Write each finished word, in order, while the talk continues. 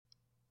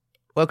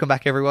Welcome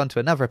back, everyone, to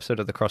another episode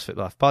of the CrossFit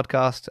Bath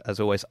podcast. As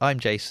always, I'm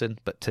Jason,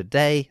 but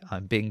today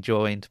I'm being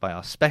joined by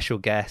our special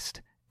guest,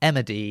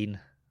 Emma Dean,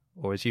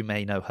 or as you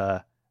may know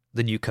her,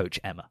 the new coach,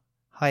 Emma.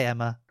 Hi,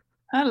 Emma.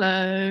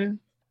 Hello.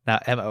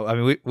 Now, Emma, I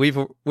mean,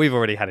 we've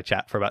already had a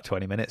chat for about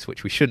 20 minutes,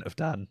 which we shouldn't have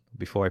done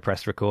before I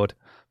pressed record.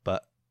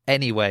 But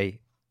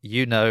anyway,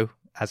 you know,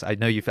 as I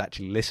know you've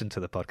actually listened to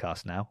the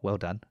podcast now, well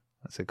done.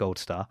 That's a gold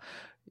star.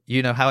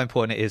 You know how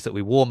important it is that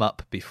we warm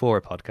up before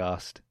a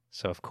podcast.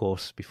 So, of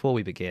course, before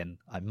we begin,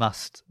 I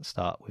must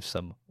start with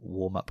some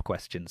warm-up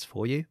questions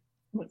for you.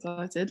 I'm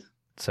excited.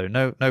 So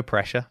no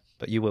pressure,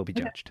 but you will be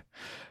judged.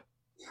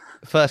 Okay.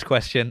 First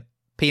question,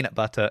 peanut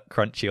butter,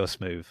 crunchy or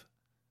smooth?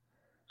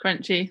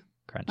 Crunchy.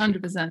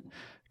 100%.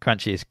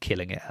 Crunchy is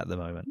killing it at the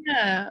moment.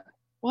 Yeah.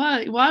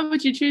 Why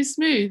would you choose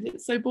smooth?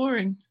 It's so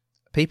boring.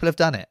 People have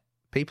done it.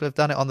 People have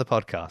done it on the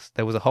podcast.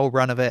 There was a whole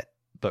run of it,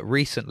 but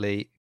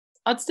recently...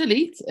 I'd still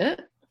eat it,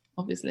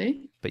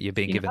 obviously. But you're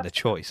being given the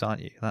choice,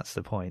 aren't you? That's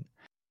the point.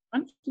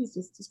 Crunchy's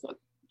just got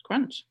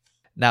crunch.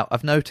 Now,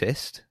 I've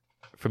noticed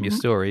from your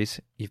stories,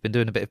 you've been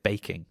doing a bit of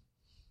baking.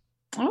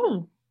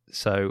 Oh.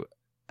 So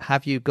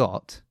have you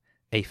got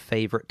a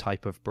favourite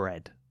type of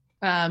bread?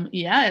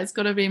 Yeah, it's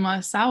got to be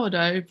my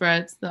sourdough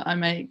bread that I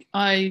make.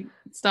 I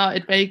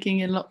started baking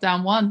in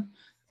lockdown 1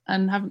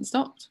 and haven't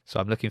stopped. So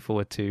I'm looking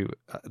forward to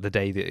the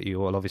day that you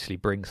will obviously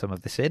bring some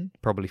of this in,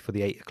 probably for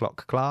the 8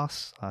 o'clock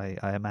class.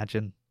 I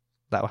imagine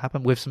that will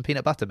happen with some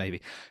peanut butter,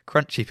 maybe.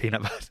 Crunchy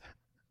peanut butter.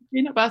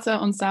 Peanut butter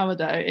on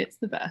sourdough, it's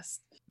the best.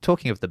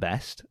 Talking of the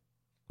best,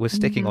 we're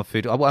sticking on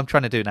food. What I'm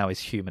trying to do now is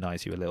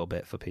humanise you a little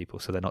bit for people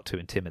so they're not too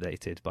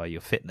intimidated by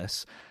your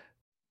fitness.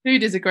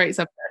 Food is a great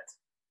subject.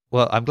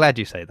 Well, I'm glad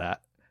you say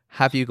that.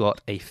 Have you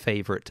got a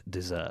favourite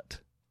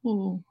dessert?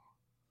 Oh,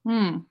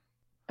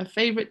 a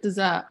favourite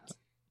dessert.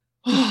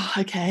 Oh,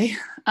 okay.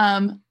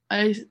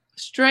 I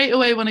straight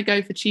away want to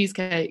go for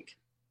cheesecake.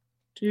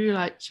 Do you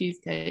like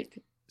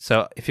cheesecake?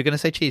 So if you're going to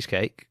say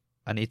cheesecake,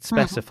 I need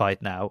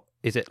specified now.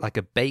 Is it like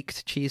a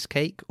baked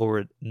cheesecake or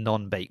a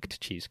non-baked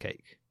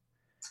cheesecake?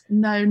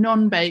 No,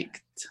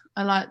 non-baked.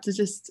 I like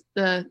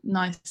the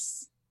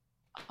nice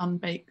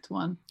unbaked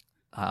one.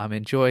 I'm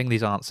enjoying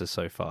these answers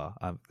so far.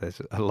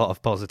 There's a lot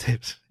of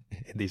positives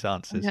in these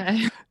answers.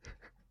 Okay.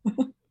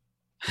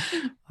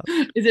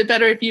 Is it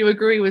better if you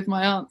agree with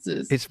my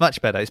answers? It's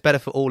much better. It's better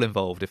for all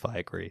involved if I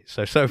agree.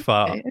 So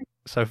far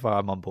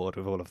I'm on board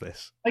with all of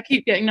this. I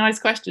keep getting nice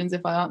questions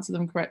if I answer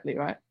them correctly,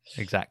 right?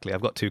 Exactly.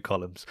 I've got 2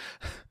 columns.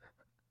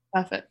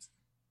 Perfect.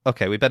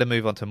 Okay, we better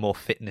move on to more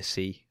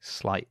fitnessy,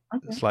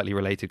 slightly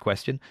related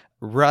question.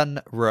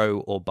 Run, row,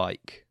 or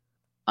bike?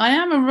 I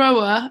am a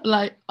rower.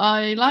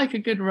 I like a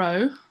good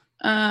row.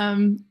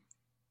 Run,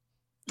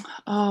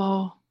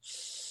 row,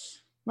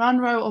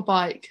 or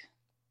bike?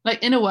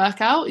 Like in a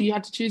workout, you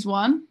had to choose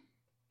one?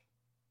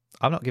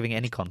 I'm not giving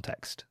any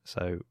context,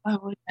 so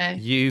okay.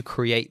 You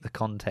create the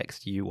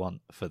context you want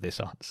for this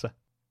answer.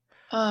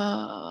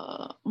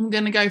 I'm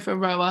going to go for a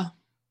rower.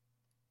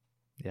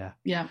 Yeah.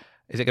 Yeah.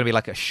 Is it going to be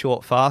like a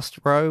short, fast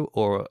row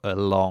or a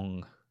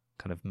long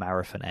kind of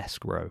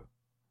marathon-esque row?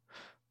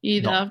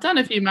 Either. I've done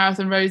a few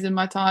marathon rows in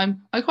my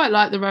time. I quite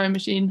like the rowing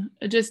machine.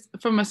 I just,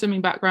 from my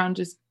swimming background,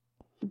 just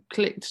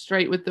clicked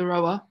straight with the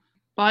rower.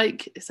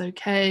 Bike is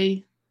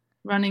okay.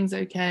 Running's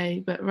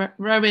okay. But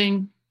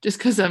rowing, just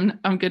because I'm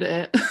good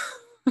at it.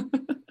 I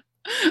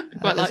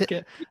quite like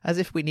it. As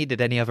if we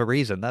needed any other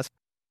reason. There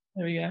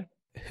we go.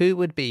 Who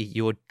would be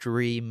your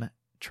dream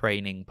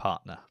training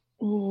partner?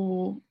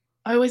 Oh,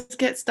 I always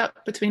get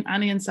stuck between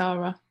Annie and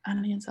Sarah. I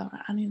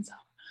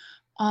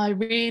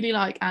really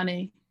like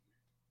Annie.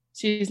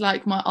 She's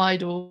like my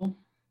idol.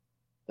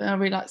 But I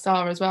really like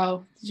Sarah as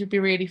well. She'd be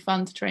really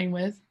fun to train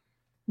with.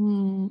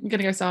 I'm going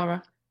to go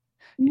Sarah.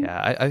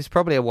 Yeah, it's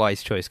probably a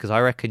wise choice because I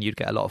reckon you'd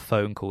get a lot of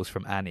phone calls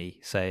from Annie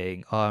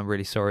saying, "Oh, I'm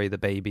really sorry, the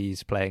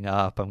baby's playing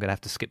up. I'm going to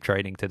have to skip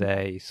training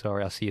today.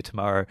 Sorry, I'll see you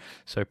tomorrow."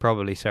 So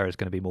probably Sarah's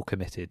going to be more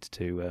committed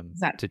to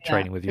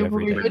training with you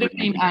every day. It would have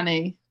been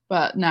Annie,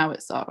 but now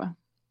it's Sarah.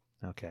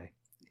 Okay.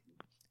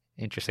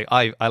 Interesting.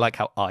 I like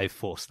how I've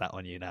forced that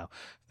on you now,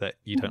 that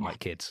you don't like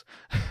kids.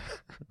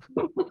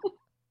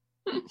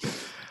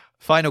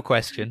 Final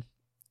question.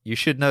 You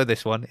should know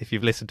this one if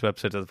you've listened to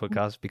episodes of the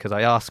podcast, because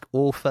I ask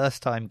all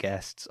first-time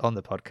guests on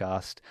the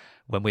podcast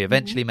when we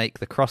eventually make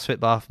the CrossFit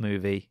Bath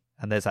movie,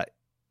 and there's that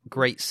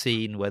great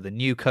scene where the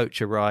new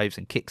coach arrives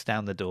and kicks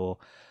down the door.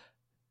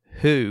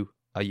 Who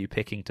are you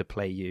picking to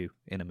play you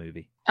in a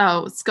movie?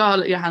 Oh,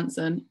 Scarlett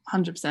Johansson,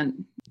 100%.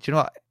 Do you know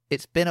what?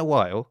 It's been a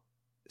while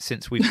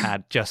since we've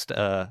had just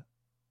a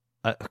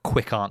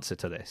quick answer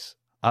to this.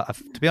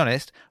 To be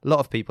honest, a lot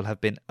of people have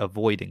been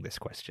avoiding this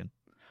question.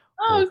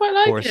 I quite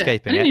like it. Or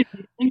escaping it. I didn't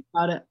even think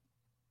about it.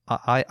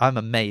 I'm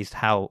amazed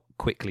how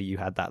quickly you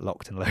had that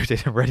locked and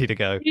loaded and ready to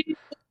go. She's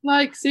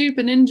like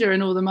Super Ninja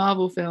in all the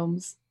Marvel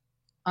films.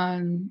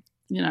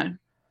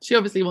 She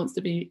obviously wants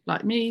to be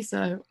like me,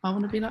 so I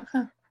want to be like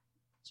her.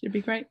 She'd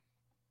be great.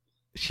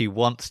 She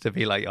wants to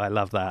be like you. I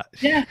love that.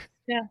 Yeah.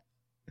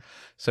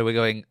 So we're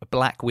going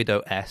Black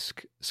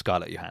Widow-esque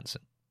Scarlett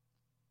Johansson.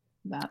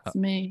 That's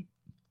me.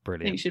 I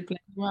Brilliant. think should play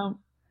well.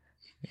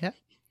 Yeah.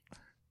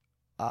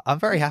 I'm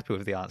very happy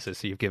with the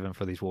answers you've given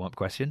for these warm-up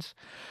questions.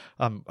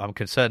 I'm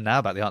concerned now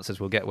about the answers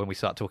we'll get when we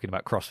start talking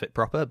about CrossFit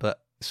proper,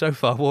 but so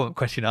far warm-up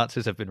question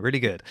answers have been really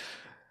good.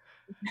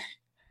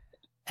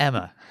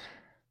 Emma,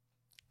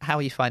 how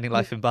are you finding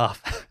life in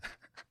Bath?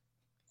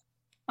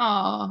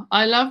 Oh,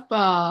 I love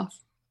Bath.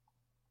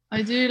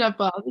 I do love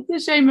Bath. It's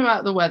a shame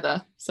about the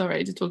weather.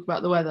 Sorry to talk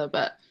about the weather,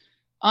 but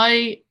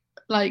I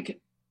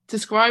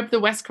describe the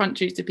West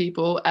Country to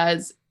people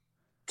as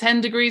 10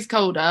 degrees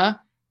colder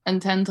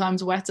and 10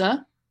 times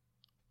wetter.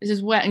 It's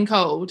just wet and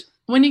cold.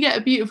 When you get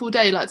a beautiful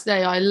day like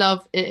today, I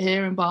love it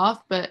here in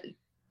Bath, but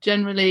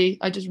generally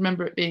I just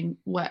remember it being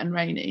wet and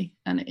rainy,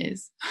 and it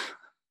is.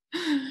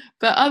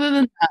 But other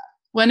than that,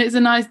 when it's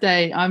a nice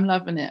day, I'm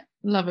loving it.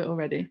 Love it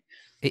already.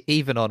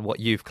 Even on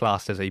what you've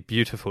classed as a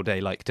beautiful day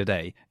like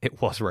today,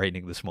 it was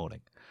raining this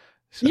morning.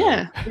 So,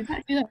 yeah,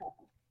 exactly that.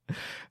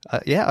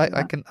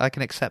 I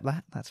can accept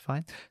that. That's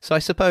fine. So I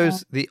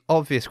suppose the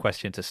obvious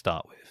question to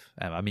start with,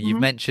 I mean,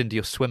 you've mentioned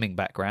your swimming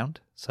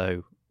background.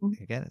 So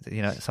again,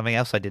 something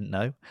else I didn't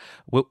know.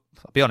 Well,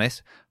 I'll be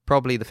honest,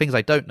 probably the things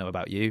I don't know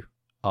about you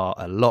are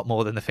a lot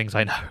more than the things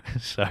I know.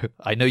 So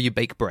I know you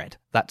bake bread.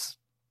 That's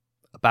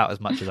about as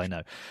much as I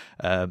know.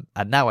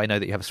 And now I know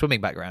that you have a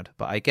swimming background.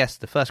 But I guess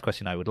the first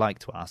question I would like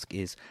to ask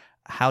is,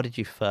 how did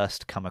you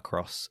first come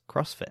across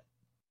CrossFit?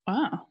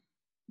 Wow,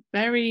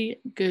 very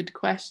good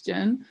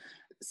question.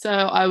 So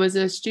I was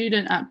a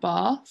student at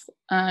Bath.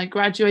 I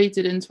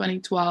graduated in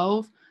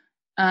 2012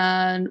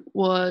 and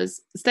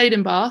stayed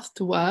in Bath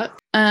to work.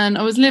 And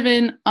I was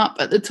living up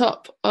at the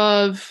top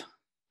of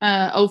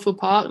Oldfield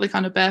Park, the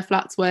kind of Bear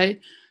Flats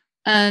way.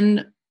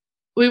 And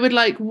we would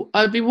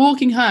I'd be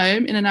walking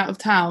home in and out of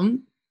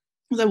town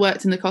because I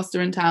worked in the Costa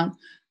in town,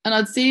 and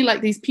I'd see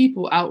these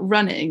people out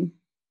running,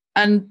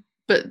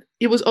 but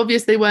it was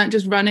obvious they weren't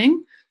just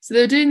running. So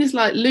they were doing this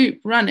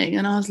loop running,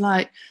 and I was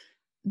like,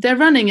 they're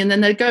running and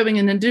then they're going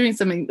and then doing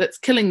something that's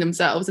killing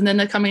themselves, and then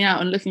they're coming out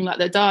and looking like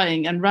they're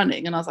dying and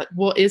running. And I was like,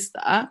 what is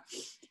that?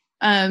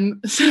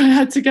 So I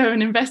had to go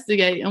and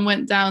investigate and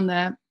went down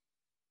there.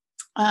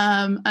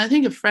 I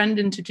think a friend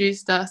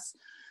introduced us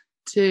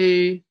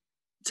to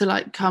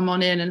come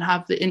on in and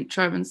have the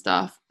intro and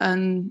stuff.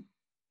 And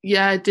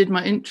yeah, I did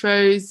my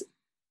intros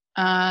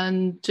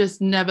and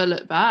just never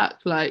looked back.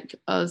 I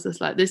was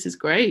just like, this is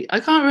great. I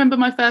can't remember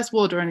my first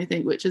WOD or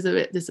anything, which is a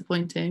bit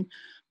disappointing.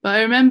 But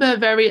I remember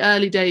very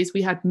early days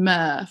we had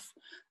Murph,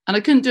 and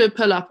I couldn't do a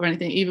pull-up or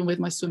anything, even with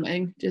my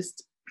swimming,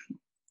 just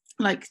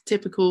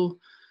typical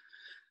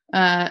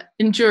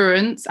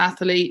endurance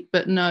athlete,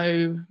 but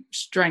no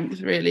strength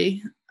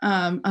really.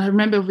 I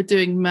remember we're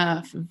doing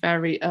Murph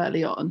very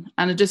early on,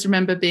 and I just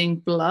remember being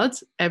blood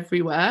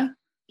everywhere,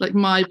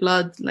 my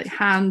blood,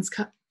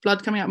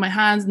 blood coming out of my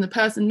hands, and the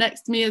person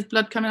next to me has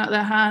blood coming out of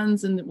their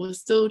hands, and we're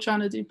still trying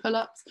to do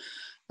pull-ups.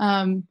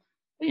 I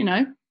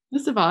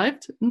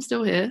survived. I'm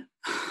still here.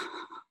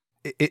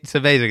 It's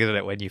amazing, isn't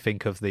it, when you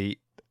think of the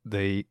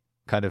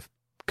kind of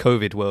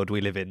COVID world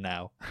we live in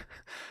now.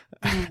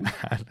 And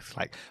it's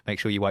make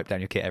sure you wipe down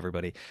your kit,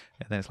 everybody.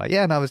 And then it's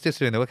I was just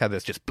doing the workout.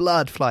 There's just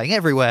blood flying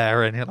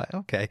everywhere. And you're like,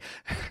 okay,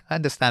 I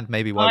understand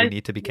maybe why we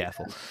need to be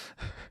careful.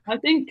 I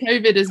think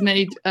COVID has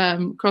made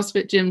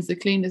CrossFit gyms the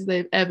cleanest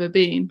they've ever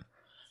been.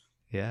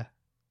 Yeah.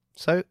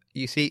 So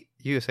you see,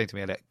 you were saying to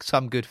me,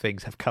 some good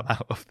things have come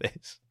out of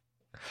this.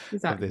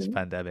 Exactly. Of this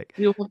pandemic.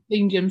 You'll have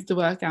clean gyms to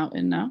work out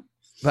in now.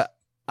 But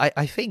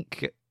I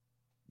think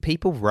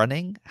people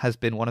running has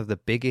been one of the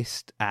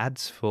biggest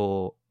ads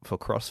for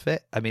CrossFit.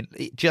 I mean,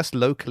 just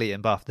locally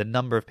in Bath, the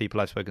number of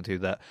people I've spoken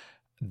to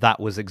that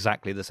was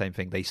exactly the same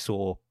thing. They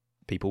saw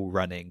people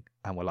running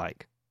and were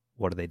like,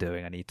 what are they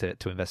doing? I need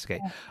to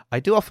investigate. Yeah. I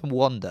do often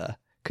wonder,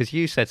 because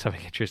you said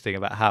something interesting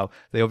about how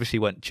they obviously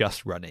weren't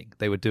just running.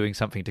 They were doing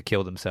something to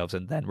kill themselves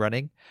and then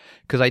running.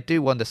 Because I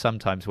do wonder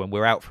sometimes when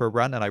we're out for a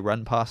run and I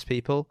run past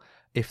people,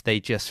 if they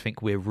just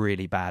think we're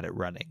really bad at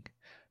running.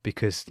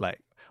 Because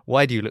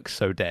why do you look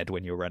so dead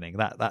when you're running?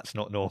 That's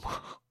not normal.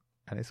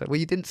 And it's well,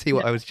 you didn't see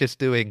what I was just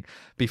doing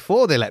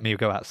before they let me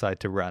go outside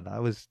to run. I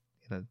was,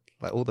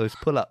 all those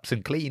pull-ups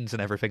and cleans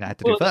and everything I had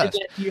to do first. They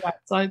get you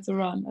outside to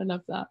run. I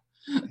love that.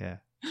 Yeah.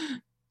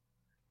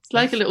 It's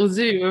like a little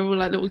zoo with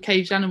all little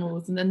caged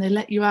animals, and then they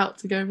let you out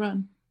to go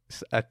run.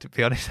 To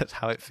be honest, that's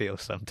how it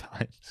feels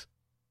sometimes.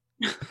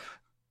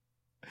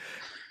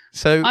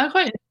 So I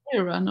quite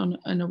enjoy a run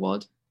in a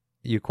WOD.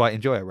 You quite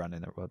enjoy a run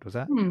in a WOD, was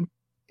that?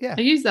 Yeah.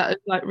 I use that as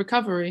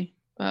recovery,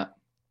 but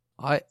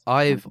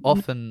I've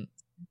often,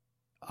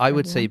 I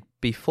would say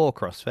before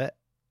CrossFit,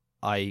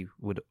 I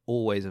would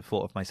always have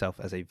thought of myself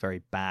as a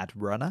very bad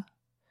runner.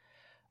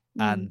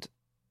 And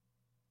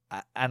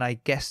I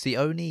guess the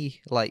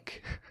only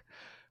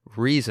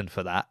reason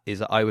for that is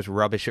that I was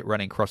rubbish at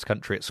running cross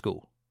country at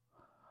school,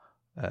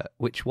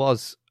 which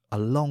was a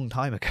long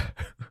time ago.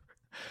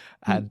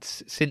 And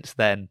since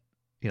then,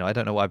 I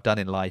don't know what I've done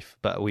in life,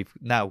 but we've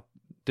now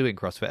doing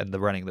CrossFit and the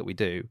running that we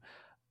do.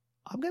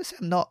 I'm going to say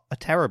I'm not a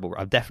terrible.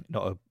 I'm definitely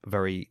not a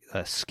very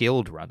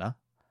skilled runner,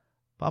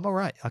 but I'm all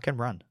right. I can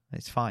run.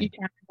 It's fine. You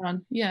can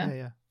run, yeah.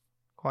 Yeah.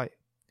 Quite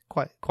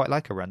quite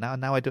like a run now.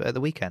 And now I do it at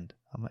the weekend.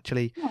 I'm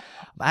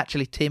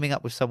actually teaming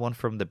up with someone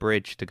from the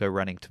bridge to go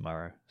running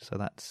tomorrow. So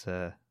that's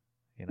there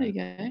you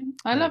go.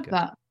 I love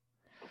that.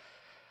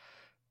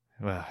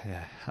 Well,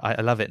 yeah,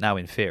 I love it now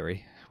in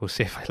theory. We'll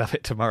see if I love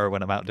it tomorrow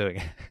when I'm out doing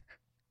it.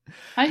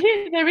 I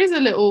hear there is a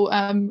little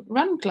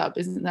run club,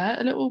 isn't there?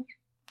 A little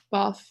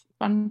Bath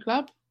run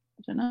club.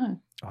 I don't know.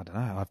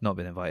 I've not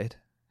been invited.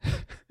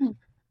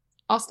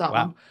 I'll start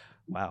one.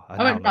 Wow.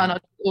 I won't run. I'll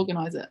just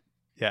organise it.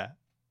 Yeah.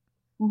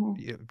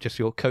 Just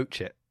you'll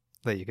coach it.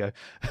 There you go.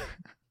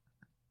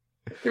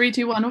 3,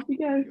 2, 1. Off you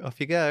go.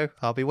 Off you go.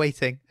 I'll be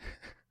waiting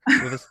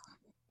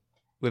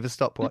with a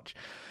stopwatch.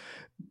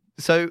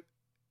 So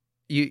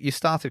you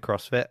started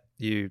CrossFit.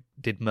 You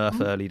did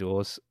Murph early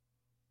doors.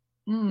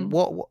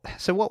 What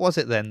was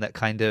it then that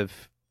kind of,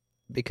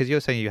 because you're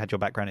saying you had your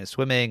background in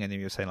swimming, and then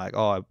you were saying like,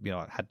 I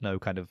had no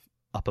kind of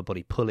upper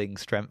body pulling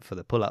strength for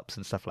the pull-ups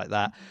and stuff like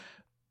that.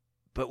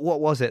 But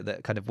what was it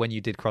that kind of, when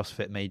you did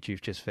CrossFit, made you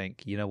just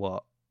think, you know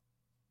what,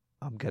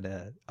 I'm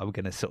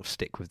gonna sort of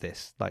stick with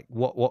this? Like,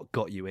 what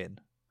got you in?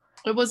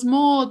 It was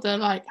more the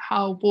like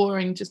how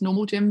boring just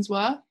normal gyms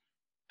were,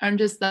 and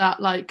just that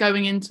like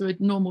going into a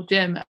normal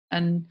gym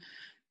and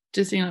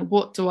just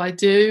what do I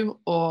do,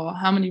 or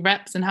how many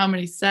reps and how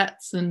many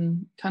sets,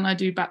 and can I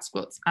do back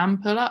squats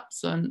and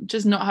pull-ups, and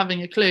just not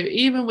having a clue.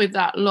 Even with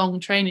that long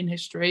training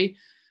history,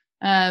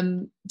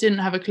 didn't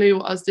have a clue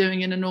what I was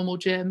doing in a normal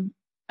gym,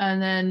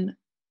 and then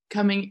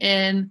coming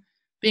in,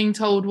 being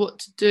told what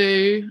to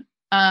do,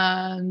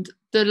 and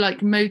the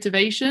like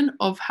motivation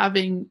of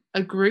having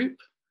a group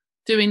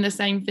doing the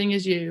same thing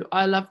as you.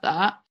 I love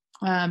that.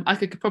 I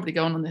could probably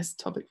go on this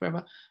topic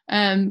forever.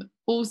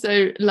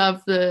 Also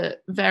love the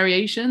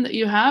variation that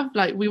you have.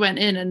 Like, we went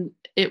in and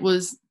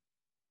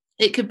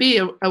it could be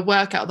a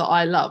workout that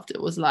I loved. It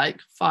was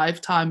like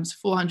 5 times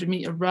 400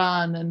 meter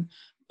run and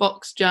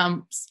box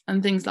jumps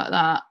and things like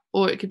that.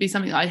 Or it could be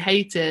something that I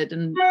hated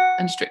and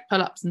strict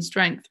pull-ups and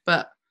strength,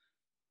 but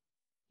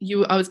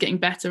I was getting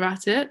better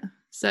at it.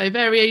 So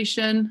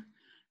variation,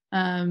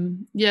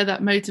 that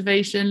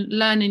motivation,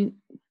 learning,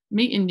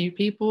 meeting new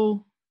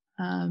people,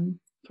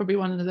 probably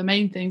one of the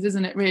main things,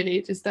 isn't it,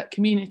 really? Just that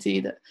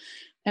community that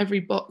every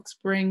box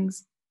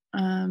brings. I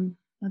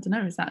don't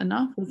know, is that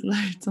enough? There's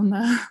loads on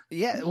there.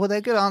 Yeah, well,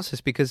 they're good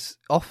answers, because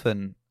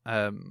often,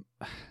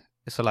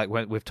 so like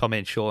with Tommy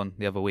and Sean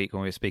the other week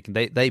when we were speaking,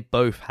 they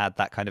both had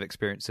that kind of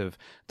experience of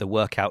the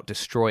workout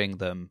destroying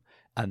them,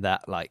 and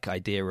that like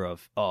idea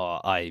of,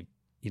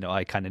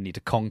 I kind of need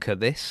to conquer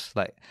this,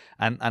 like,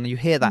 and you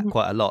hear that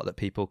quite a lot, that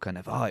people kind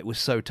of, it was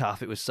so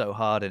tough, it was so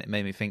hard, and it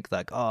made me think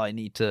like, I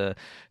need to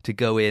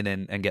go in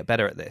and get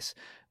better at this.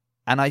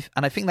 And I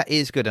think that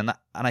is good, and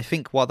I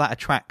think while that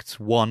attracts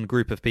one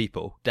group of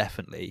people,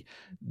 definitely,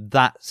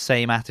 that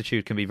same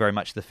attitude can be very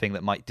much the thing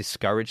that might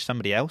discourage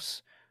somebody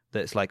else.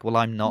 That's like, well,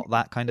 I'm not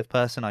that kind of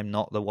person. I'm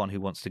not the one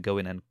who wants to go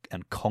in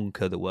and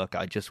conquer the work.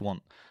 I just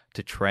want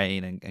to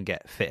train and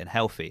get fit and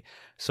healthy.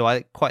 So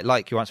I quite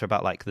like your answer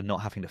about like the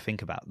not having to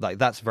think about, like,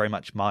 that's very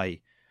much my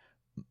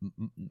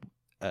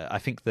I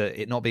think that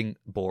it not being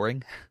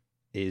boring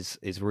is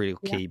real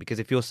key, because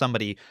if you're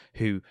somebody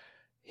who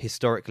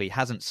historically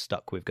hasn't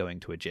stuck with going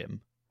to a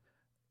gym,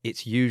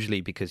 it's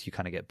usually because you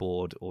kind of get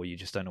bored or you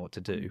just don't know what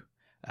to do.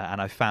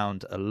 And I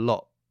found a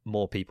lot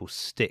more people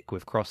stick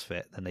with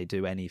CrossFit than they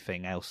do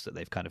anything else that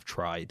they've kind of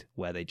tried,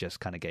 where they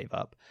just kind of gave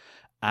up.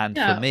 And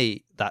for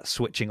me, that's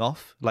switching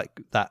off,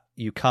 like that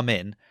you come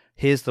in,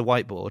 here's the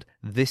whiteboard,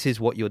 this is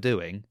what you're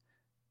doing,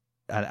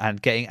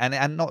 and getting,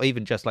 and not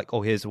even just like,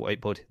 here's the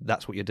whiteboard,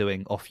 that's what you're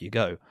doing, off you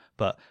go.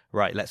 But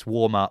right, let's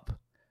warm up.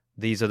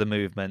 These are the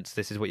movements.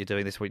 This is what you're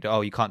doing. This is what you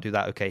do. You can't do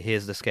that. Okay,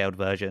 here's the scaled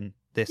version.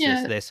 This.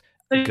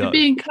 So go.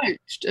 Being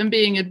coached and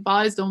being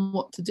advised on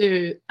what to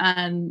do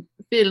and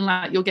feeling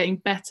like you're getting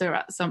better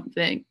at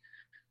something.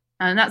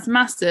 And that's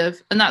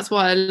massive. And that's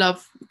why I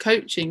love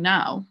coaching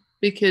now,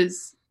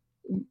 because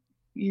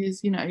you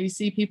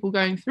see people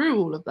going through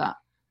all of that.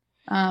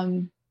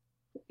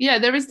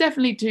 There is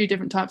definitely 2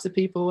 different types of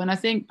people. And I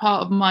think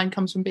part of mine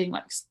comes from being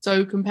like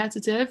so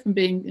competitive and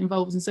being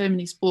involved in so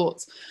many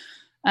sports.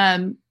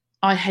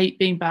 I hate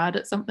being bad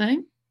at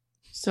something.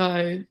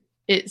 So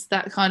it's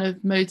that kind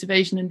of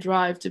motivation and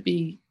drive to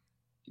be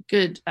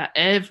good at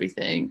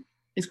everything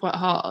is quite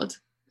hard,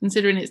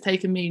 considering it's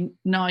taken me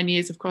 9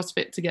 years of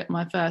CrossFit to get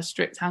my first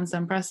strict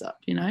handstand press up,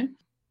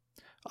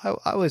 I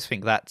always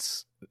think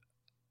that's,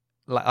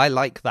 like, I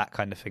like that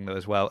kind of thing though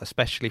as well,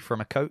 especially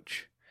from a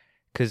coach,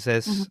 because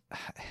there's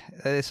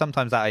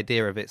sometimes that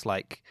idea of, it's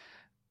like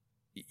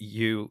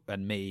you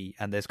and me,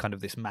 and there's kind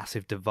of this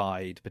massive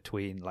divide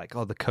between like,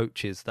 the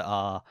coaches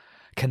that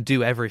can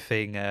do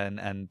everything,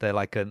 and they're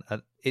like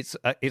it's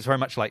very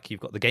much like you've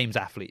got the games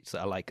athletes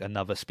that are like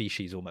another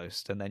species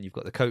almost, and then you've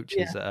got the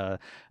coaches that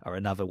are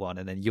another one,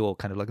 and then you're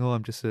kind of like,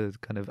 I'm just a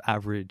kind of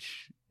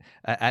average.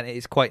 And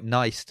it's quite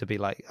nice to be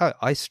like,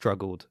 I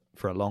struggled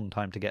for a long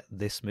time to get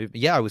this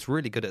movement. Yeah, I was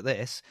really good at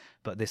this,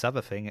 but this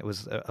other thing, it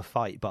was a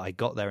fight, but I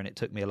got there, and it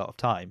took me a lot of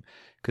time.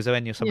 Because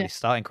when you're somebody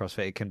starting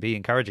CrossFit, it can be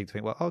encouraging to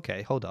think, well,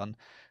 okay, hold on.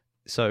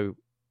 So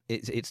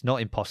it's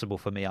not impossible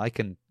for me. I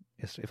can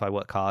if I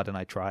work hard and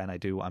I try and I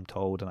do what I'm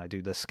told and I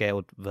do the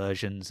scaled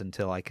versions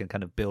until I can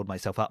kind of build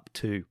myself up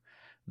to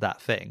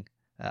that thing.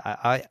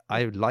 I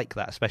like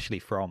that, especially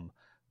from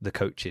the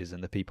coaches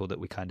and the people that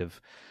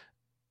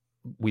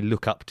we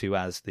look up to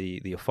as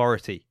the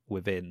authority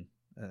within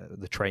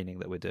the training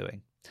that we're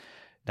doing.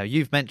 Now,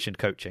 you've mentioned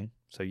coaching,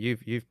 so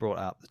you've brought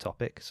up the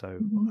topic, so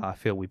I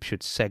feel we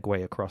should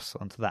segue across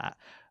onto that.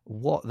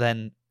 What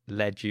then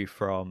led you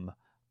from,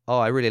 oh,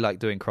 I really like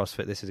doing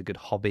CrossFit, this is a good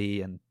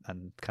hobby and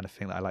kind of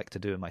thing that I like to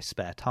do in my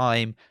spare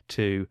time,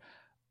 to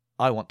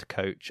I want to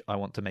coach, I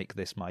want to make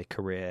this my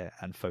career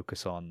and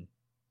focus on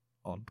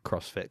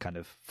CrossFit kind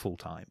of full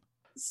time?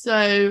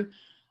 So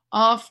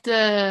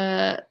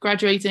after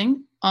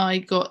graduating, I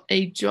got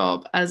a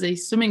job as a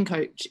swimming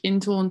coach in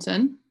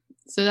Taunton.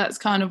 So that's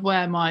kind of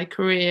where my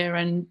career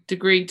and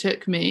degree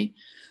took me.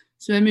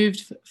 So I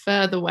moved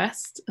further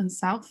west and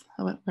south,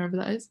 wherever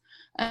that is,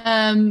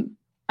 and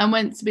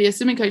went to be a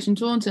swimming coach in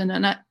Taunton.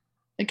 And I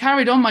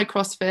carried on my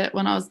CrossFit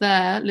when I was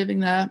there,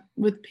 living there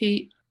with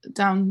Pete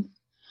down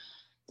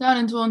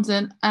in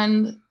Taunton.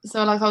 And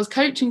so I was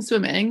coaching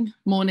swimming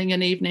morning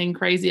and evening,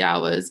 crazy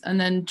hours, and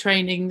then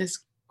training this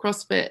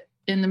CrossFit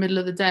in the middle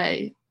of the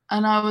day.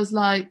 And I was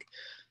like,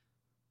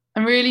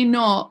 I'm really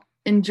not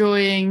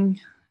enjoying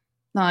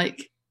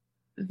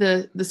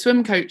the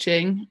swim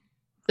coaching,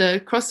 the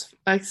cross.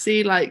 I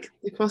see I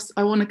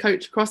want to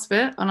coach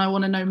CrossFit and I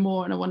want to know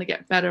more and I want to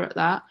get better at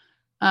that.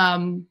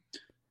 And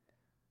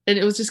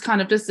it was just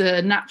kind of just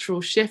a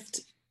natural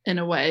shift in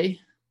a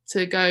way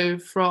to go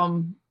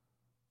from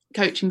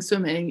coaching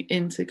swimming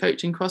into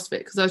coaching CrossFit,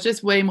 because I was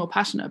just way more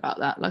passionate about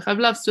that. I've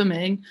loved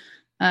swimming,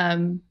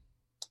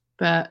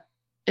 but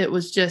it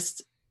was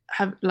just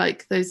have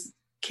those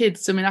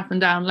kids swimming up and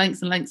down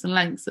lengths and lengths and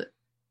lengths. And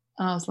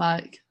I was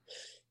like,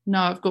 no,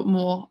 I've got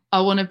more.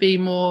 I want to be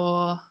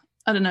more,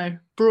 I don't know,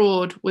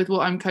 broad with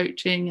what I'm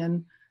coaching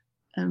and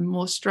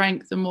more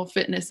strength and more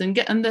fitness and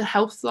getting the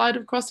health side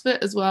of CrossFit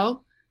as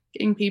well,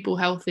 getting people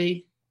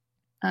healthy.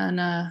 And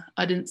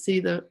I didn't see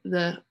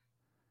the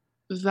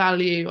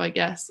value, I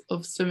guess,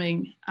 of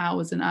swimming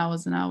hours and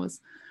hours and hours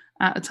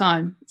at a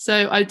time.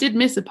 So I did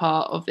miss a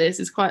part of this.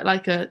 It's quite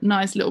like a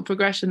nice little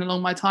progression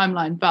along my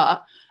timeline.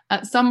 But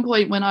at some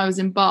point when I was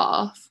in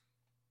Bath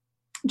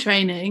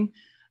training,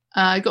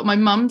 I got my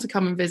mum to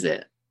come and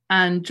visit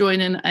and join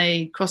in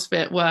a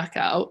CrossFit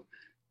workout.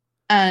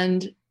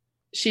 And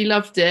she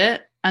loved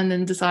it and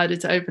then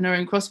decided to open her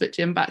own CrossFit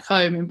gym back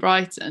home in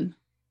Brighton.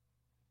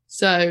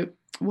 So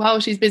while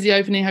she's busy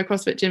opening her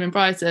CrossFit gym in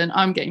Brighton,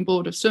 I'm getting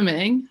bored of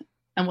swimming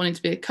and wanting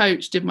to be a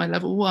coach, did my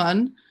level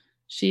 1.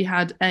 She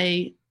had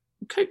a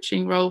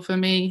coaching role for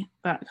me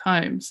back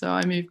home. So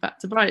I moved back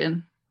to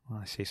Brighton.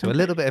 I see. So a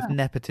little bit of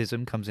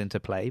nepotism comes into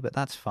play, but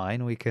that's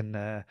fine. We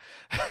can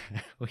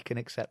we can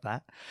accept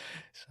that.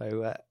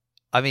 So,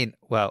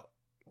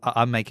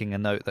 I'm making a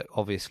note that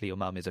obviously your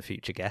mum is a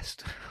future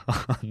guest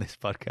on this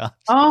podcast.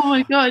 Oh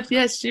my God,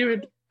 yes, she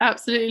would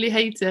absolutely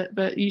hate it,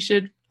 but you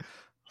should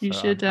get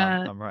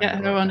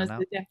her on as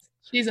a guest.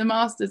 She's a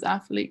masters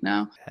athlete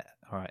now. Yeah.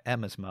 All right,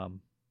 Emma's mum.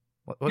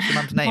 What's your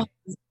mum's name?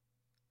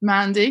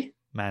 Mandy.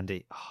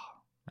 Mandy. Oh,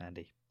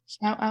 Mandy.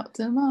 Shout out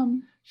to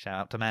mum. Shout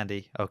out to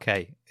Mandy.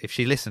 Okay, if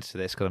she listens to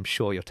this, because I'm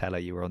sure you'll tell her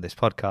you were on this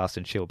podcast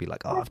and she'll be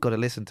like, oh, I've got to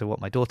listen to what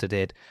my daughter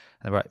did.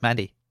 And right,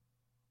 Mandy,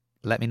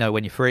 let me know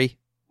when you're free.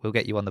 We'll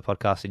get you on the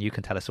podcast and you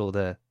can tell us all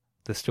the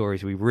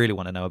stories we really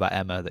want to know about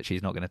Emma that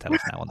she's not going to tell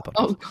us now on the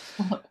podcast.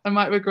 Oh, God, I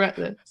might regret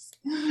this.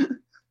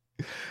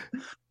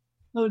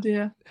 Oh,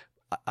 dear.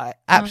 I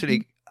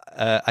absolutely,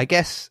 I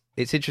guess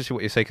it's interesting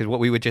what you say, because what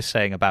we were just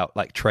saying about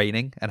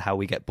training and how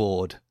we get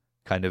bored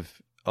kind of,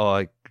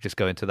 I just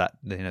go into that,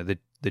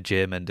 the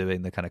gym and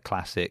doing the kind of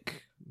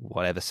classic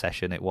whatever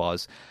session it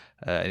was,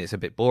 and it's a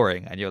bit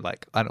boring. And you're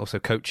like, and also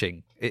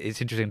coaching,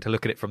 it's interesting to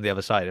look at it from the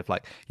other side of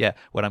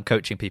when I'm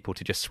coaching people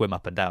to just swim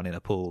up and down in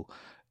a pool,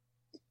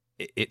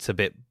 it's a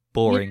bit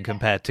boring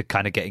compared to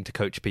kind of getting to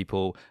coach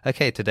people.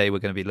 Okay, today we're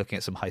going to be looking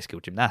at some high skill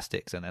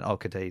gymnastics, and then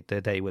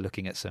today we're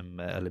looking at some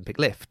Olympic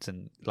lifts,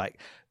 and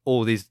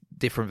all these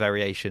different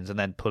variations, and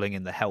then pulling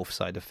in the health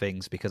side of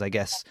things, because I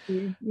guess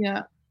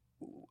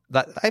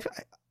that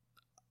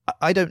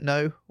I don't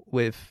know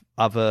with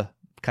other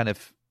kind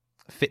of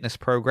fitness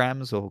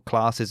programs or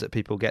classes that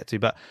people get to,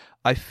 but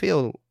I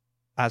feel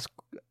as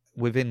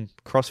within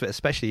CrossFit,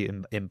 especially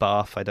in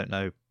Bath, I don't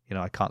know,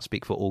 I can't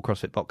speak for all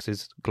CrossFit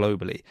boxes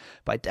globally,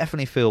 but I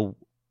definitely feel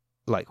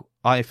like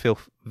I feel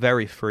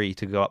very free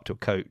to go up to a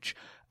coach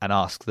and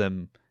ask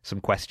them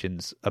some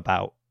questions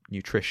about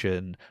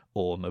nutrition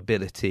or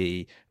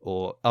mobility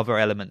or other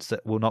elements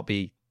that will not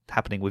be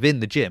happening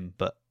within the gym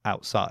but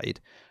outside.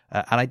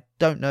 And I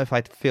don't know if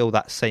I'd feel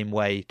that same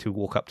way to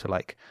walk up to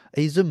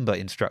a Zumba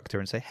instructor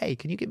and say, hey,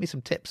 can you give me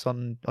some tips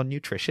on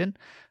nutrition?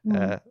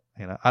 I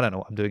don't know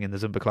what I'm doing in the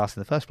Zumba class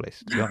in the first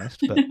place, to be honest.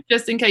 But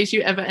just in case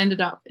you ever ended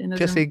up in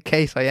in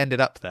case I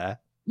ended up there,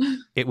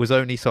 it was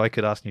only so I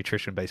could ask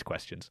nutrition-based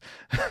questions.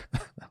 That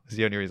was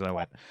the only reason I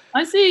went.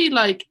 I see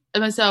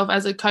myself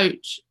as a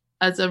coach,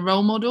 as a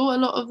role model a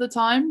lot of the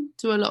time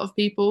to a lot of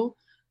people.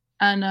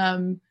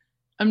 And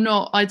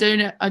I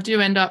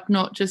do end up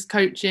not just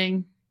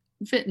coaching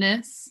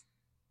fitness,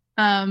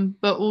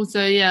 but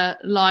also,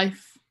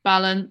 life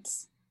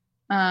balance,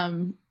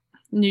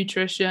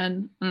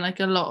 nutrition, and like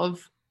a lot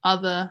of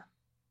other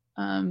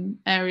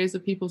areas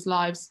of people's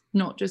lives,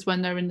 not just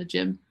when they're in the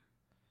gym,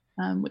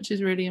 which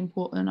is really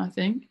important, I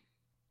think.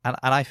 And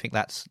I think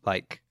that's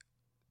like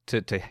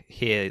to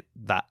hear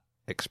that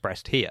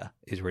expressed here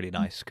is really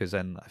nice, because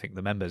then I think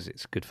the members,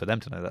 it's good for them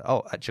to know that,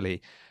 oh,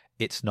 actually,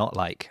 it's not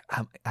like,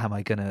 am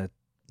I gonna,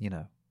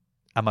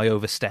 am I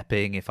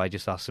overstepping if I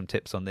just ask some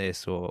tips on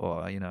this,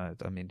 or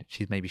I mean,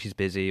 she's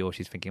busy, or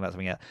she's thinking about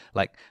something else.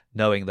 Like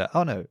knowing that,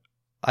 oh no,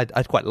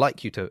 I'd quite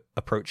like you to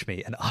approach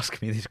me and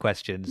ask me these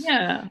questions.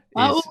 Yeah,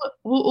 I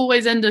will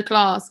always end a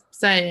class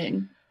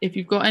saying, if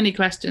you've got any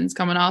questions,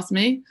 come and ask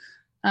me.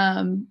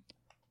 And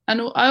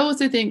I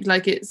also think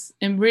like it's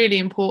really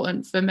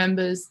important for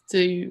members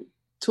to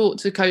talk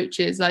to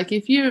coaches. Like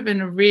if you're in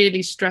a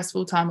really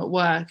stressful time at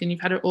work and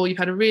you've had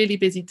a really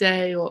busy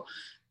day, or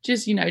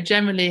just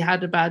generally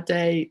had a bad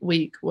day,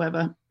 week,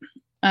 whatever,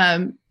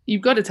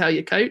 you've got to tell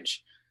your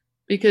coach,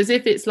 because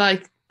if it's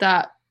like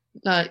that,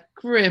 like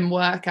grim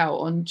workout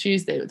on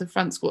Tuesday with the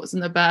front squats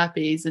and the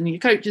burpees, and your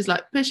coach is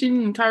like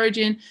pushing,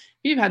 encouraging, if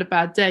you've had a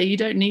bad day, you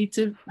don't need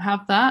to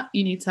have that.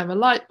 You need to have a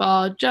light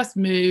bar, just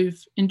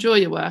move, enjoy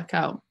your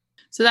workout.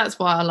 So that's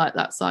why I like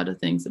that side of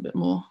things a bit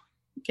more,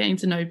 getting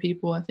to know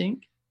people, I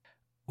think.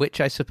 Which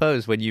I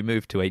suppose when you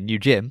move to a new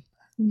gym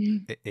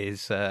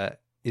is the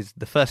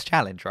first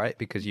challenge, right?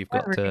 Because you've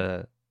got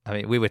to. I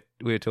mean, we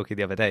were talking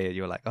the other day, and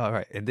you were like, "All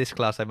right, in this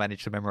class I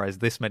managed to memorize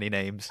this many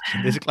names.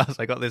 In this class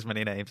I got this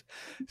many names."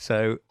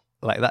 So,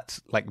 like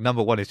that's like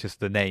number one is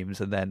just the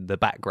names, and then the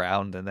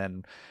background, and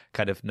then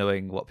kind of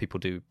knowing what people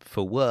do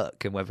for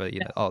work, and whether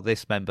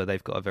this member,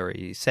 they've got a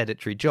very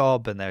sedentary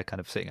job and they're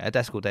kind of sitting at a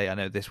desk all day. I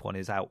know this one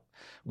is out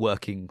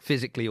working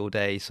physically all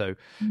day, so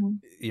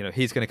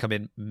he's going to come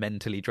in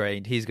mentally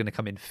drained. He's going to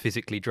come in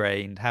physically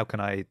drained. How can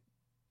I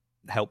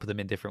help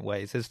them in different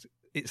ways?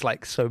 It's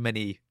like so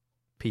many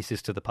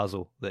pieces to the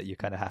puzzle that you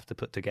kind of have to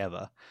put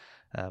together,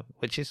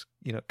 which is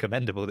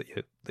commendable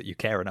that you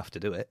care enough to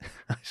do it,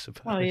 I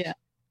suppose. Oh yeah.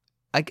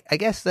 I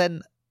guess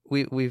then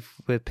we're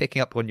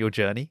picking up on your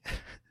journey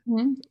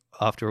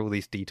after all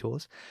these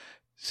detours.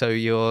 So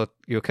you're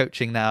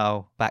coaching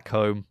now back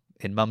home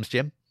in Mum's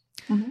gym,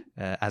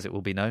 as it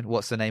will be known.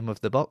 What's the name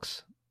of the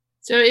box?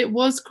 So it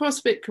was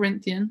CrossFit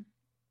Corinthian.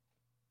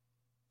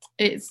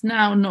 It's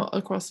now not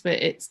a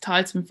CrossFit, it's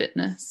Titan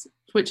Fitness,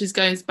 which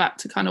goes back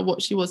to kind of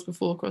what she was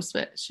before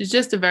CrossFit. She's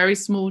just a very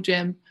small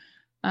gym,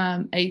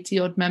 80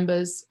 odd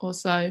members or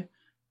so,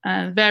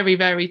 and very,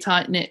 very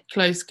tight knit,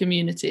 close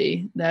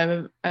community.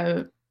 They're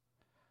a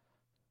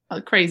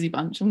crazy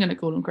bunch. I'm going to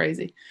call them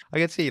crazy. I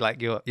can see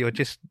like you're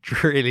just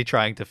really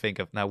trying to think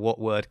of now what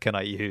word can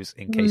I use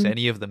in case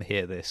any of them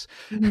hear this.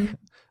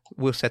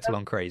 We'll settle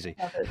on crazy.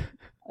 I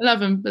love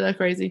them, but they're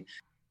crazy.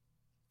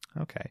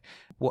 Okay.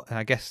 What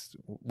I guess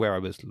where I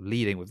was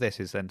leading with this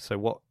is then, so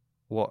what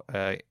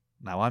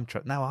now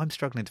I'm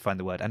struggling to find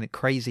the word, and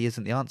crazy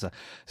isn't the answer.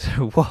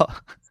 So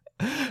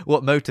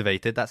what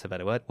motivated, that's a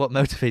better word, what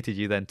motivated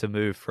you then to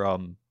move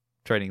from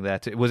training there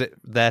to, was it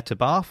there to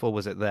Bath, or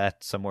was it there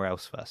somewhere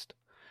else first?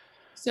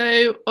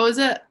 So I was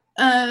at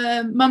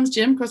Mum's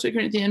gym, CrossFit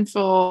Corinthian,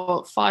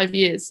 for 5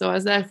 years. So I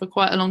was there for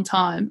quite a long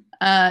time.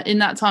 In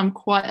that time,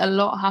 quite a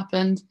lot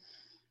happened.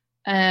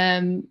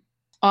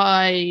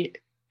 I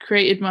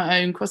created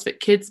my own CrossFit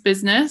Kids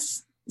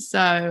business.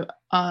 So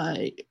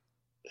I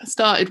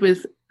started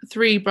with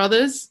 3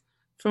 brothers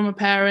from a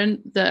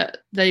parent that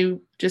they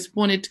just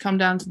wanted to come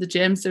down to the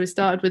gym. So we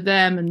started with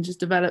them and just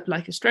developed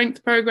like a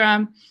strength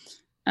program,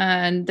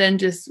 and then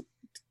just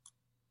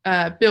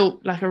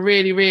built like a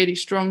really, really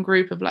strong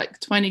group of like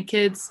 20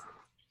 kids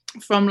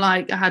from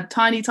like, I had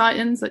tiny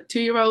Titans, like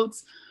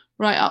 2-year-olds,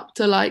 right up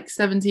to like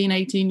 17,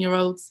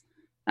 18-year-olds,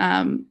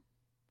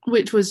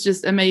 which was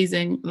just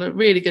amazing, a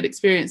really good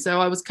experience.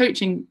 So I was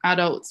coaching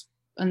adults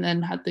and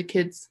then had the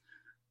kids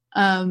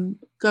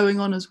going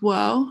on as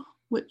well,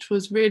 which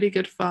was really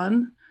good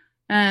fun.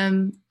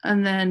 And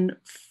then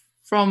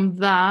from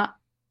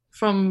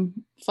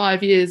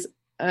 5 years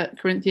at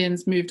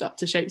Corinthians, moved up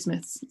to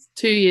Shapesmiths,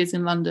 2 years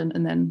in London,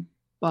 and then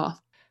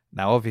Bath.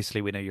 Now,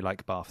 obviously, we know you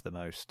like Bath the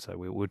most, so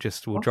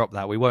we'll drop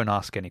that. We won't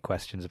ask any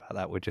questions about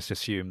that. We'll just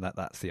assume that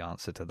that's the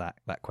answer to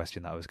that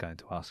question that I was going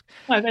to ask.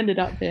 I've ended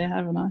up here,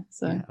 haven't I?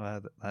 So yeah,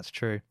 well, that's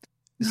true.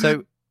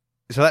 So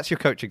that's your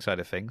coaching side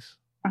of things.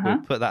 We'll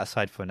put that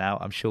aside for now.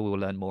 I'm sure we'll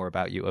learn more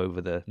about you over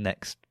the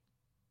next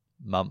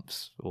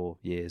months or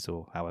years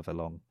or however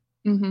long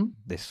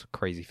this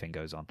crazy thing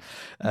goes on.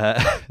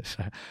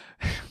 So,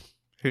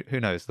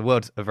 who knows? The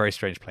world's a very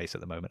strange place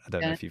at the moment. I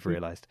don't know if you've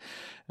realised.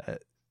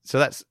 So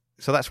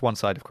that's one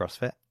side of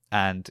CrossFit,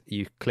 and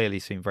you clearly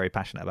seem very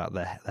passionate about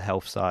the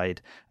health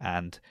side,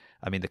 and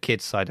I mean the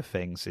kids side of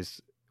things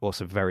is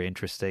also very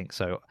interesting.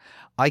 So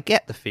I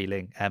get the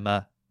feeling,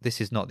 Emma, this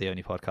is not the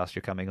only podcast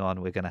you're coming on.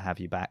 We're going to have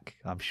you back,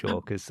 I'm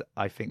sure, because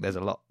I think there's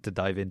a lot to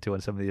dive into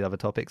on some of these other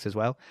topics as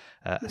well.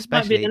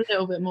 Especially might be a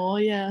little bit more,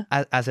 yeah.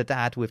 As a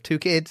dad with 2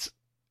 kids,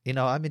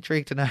 I'm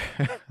intrigued to know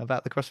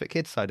about the CrossFit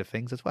Kids side of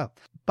things as well.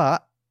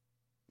 But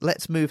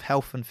let's move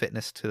health and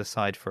fitness to the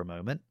side for a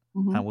moment,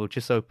 and we'll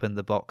just open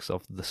the box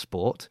of the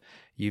sport.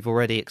 You've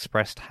already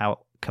expressed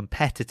how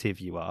competitive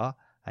you are,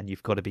 and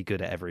you've got to be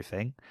good at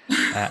everything.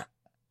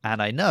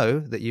 And I know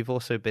that you've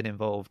also been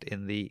involved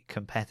in the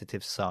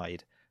competitive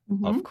side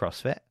of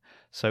CrossFit.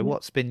 So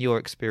what's been your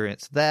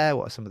experience there?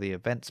 What are some of the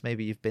events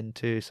maybe you've been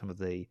to, some of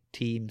the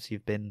teams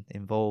you've been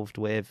involved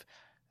with?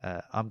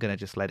 I'm going to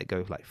just let it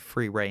go like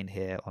free reign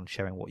here on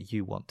sharing what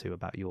you want to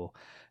about your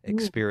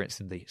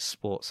experience in the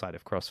sports side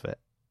of CrossFit.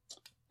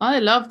 I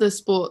love the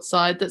sports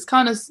side. That's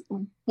kind of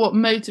what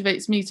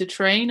motivates me to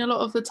train a lot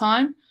of the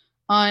time.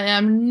 I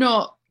am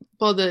not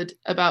bothered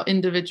about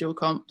individual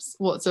comps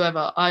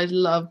whatsoever. I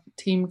love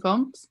team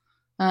comps.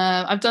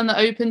 I've done the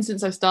Open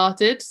since I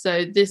started,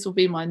 so this will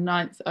be my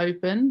 9th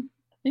Open.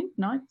 I think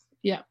 9th.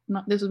 Yeah,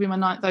 this will be my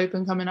 9th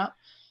Open coming up.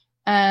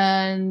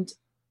 And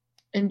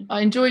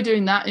I enjoy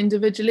doing that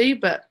individually,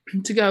 but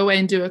to go away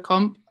and do a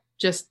comp,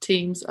 just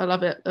teams, I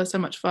love it. They're so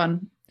much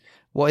fun.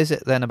 What is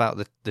it then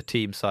about the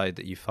team side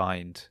that you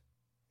find?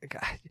 Do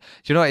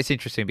you know what? It's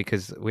interesting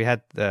because we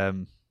had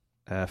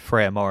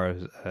Freya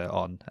Morrow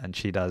on, and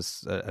she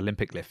does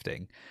Olympic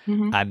lifting,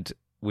 and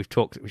we've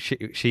talked.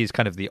 She's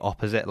kind of the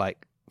opposite.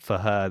 Like for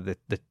her,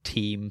 the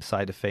team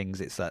side of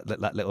things, it's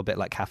that little bit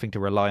like having to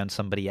rely on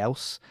somebody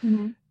else.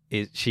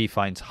 She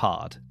finds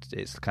hard.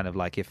 It's kind of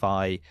like if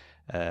I.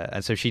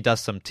 And so she does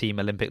some team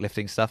Olympic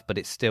lifting stuff, but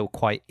it's still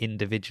quite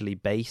individually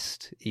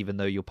based, even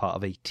though you're part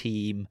of a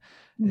team.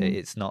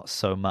 It's not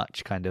so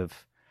much kind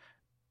of,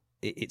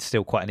 it's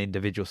still quite an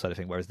individual side of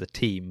thing. Whereas the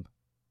team,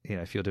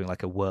 if you're doing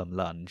like a worm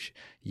lunge,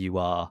 you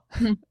are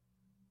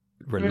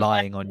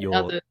relying on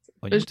your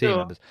team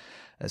members.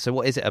 So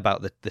what is it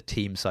about the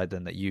team side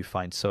then that you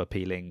find so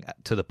appealing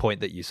to the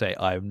point that you say,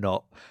 I'm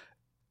not,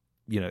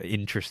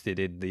 interested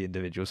in the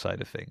individual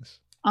side of things?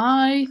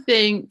 I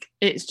think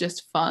it's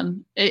just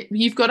fun.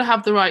 You've got to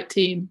have the right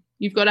team.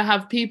 You've got to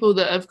have people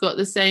that have got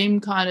the same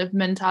kind of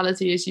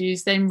mentality as you,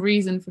 same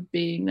reason for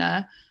being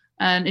there.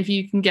 And if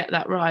you can get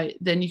that right,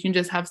 then you can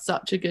just have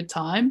such a good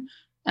time.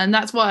 And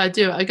that's why I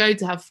do it. I go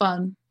to have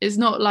fun. It's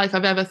not like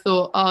I've ever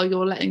thought, oh,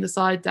 you're letting the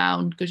side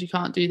down because you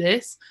can't do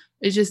this.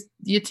 It's just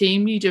your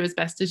team. You do as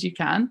best as you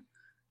can,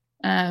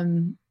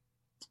 and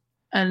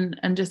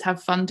just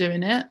have fun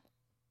doing it.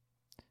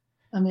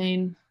 I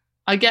mean,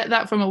 I get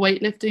that from a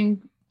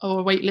weightlifting or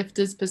a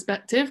weightlifter's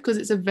perspective because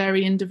it's a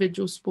very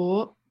individual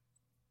sport.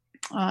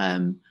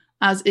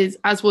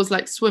 As was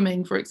like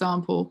swimming, for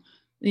example,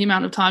 the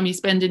amount of time you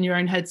spend in your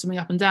own head swimming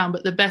up and down.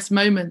 But the best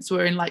moments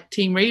were in like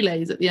team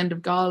relays at the end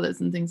of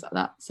galas and things like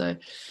that. So,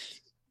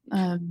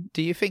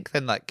 do you think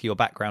then, like your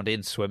background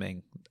in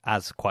swimming,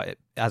 as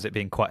it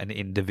being quite an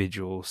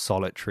individual,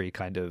 solitary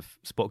kind of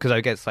sport? Because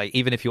I guess like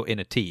even if you're in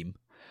a team,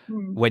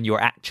 when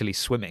you're actually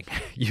swimming,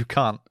 you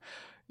can't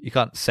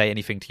say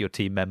anything to your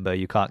team member.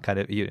 You can't kind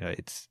of,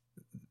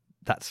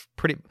 that's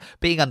pretty,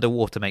 being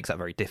underwater makes that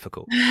very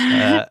difficult.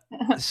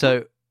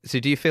 So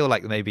do you feel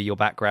like maybe your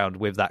background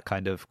with that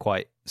kind of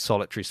quite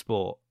solitary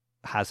sport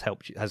has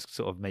helped you, has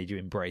sort of made you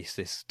embrace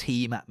this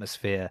team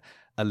atmosphere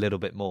a little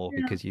bit more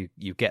because you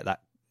get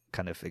that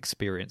kind of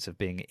experience of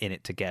being in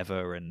it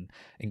together and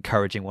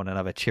encouraging one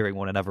another, cheering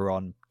one another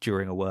on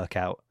during a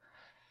workout?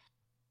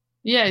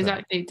 Yeah,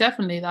 exactly.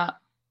 Definitely that.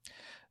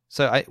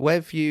 So where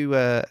have you,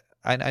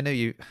 I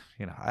know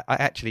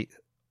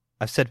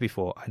I've said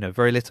before, I know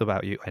very little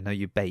about you. I know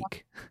you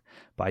bake,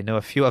 but I know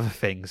a few other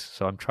things.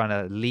 So I'm trying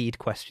to lead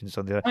questions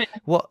on the other.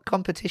 What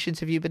competitions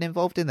have you been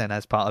involved in then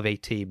as part of a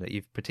team that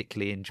you've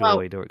particularly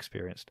enjoyed or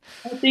experienced?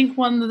 I think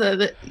one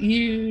that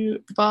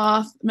you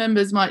Bath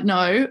members might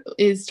know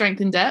is Strength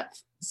in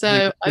Depth.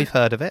 So we've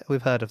heard of it.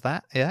 We've heard of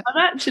that. Yeah.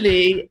 I've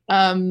actually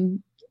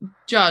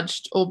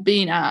judged or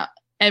been at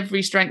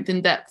every Strength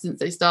in Depth since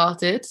they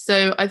started.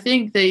 So I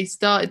think they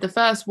started, the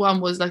first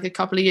one was like a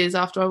couple of years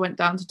after I went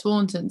down to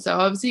Taunton. So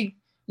I obviously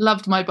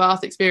loved my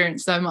Bath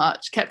experience so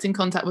much, kept in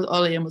contact with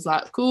Ollie and was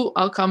like, cool,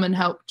 I'll come and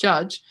help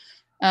judge.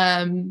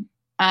 And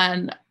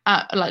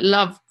like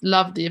loved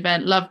the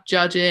event, loved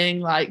judging,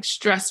 like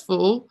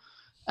stressful,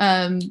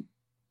 but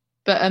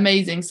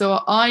amazing. So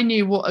I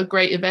knew what a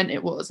great event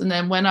it was. And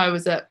then when I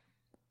was at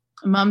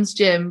Mum's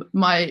gym,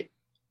 my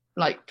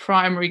like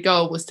primary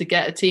goal was to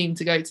get a team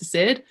to go to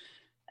Sid.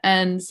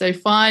 And so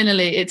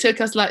finally, it took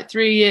us like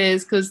 3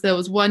 years because there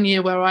was 1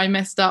 year where I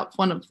messed up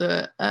one of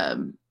the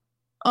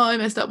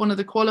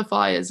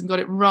qualifiers and got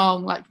it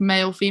wrong, like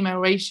male female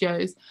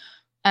ratios,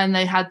 and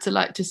they had to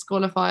like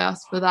disqualify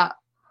us for that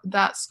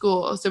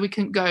score. So we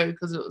couldn't go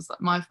because it was like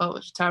my fault,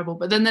 which was terrible.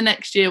 But then the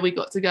next year we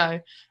got to go,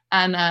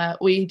 and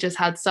we just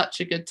had such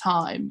a good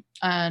time.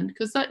 And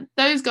because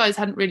those guys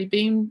hadn't really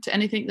been to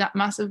anything that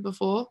massive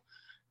before,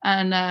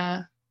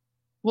 and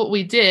what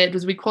we did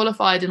was we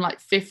qualified in like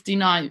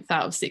 59th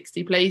out of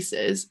 60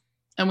 places,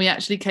 and we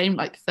actually came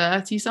like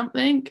 30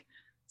 something.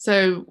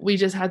 So we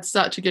just had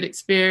such a good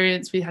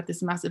experience. We had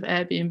this massive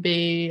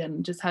Airbnb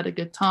and just had a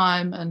good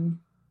time, and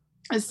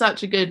it's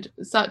such a good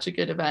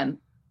event.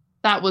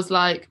 That was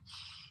like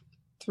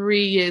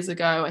 3 years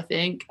ago, I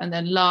think. And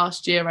then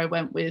last year I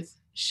went with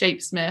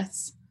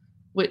Shapesmiths,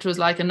 which was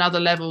like another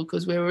level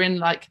because we were in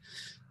like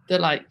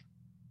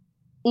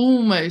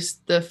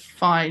almost the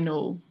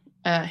final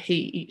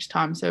heat each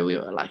time. So we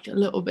were like a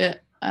little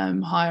bit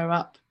higher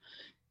up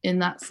in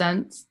that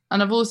sense.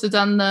 And I've also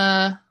done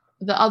the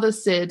other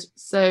SID.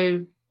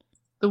 So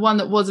the one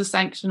that was a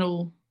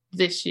sanctional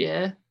this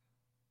year.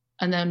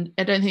 And then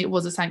I don't think it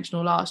was a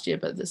sanctional last year,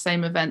 but the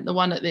same event, the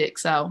one at the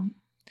Excel.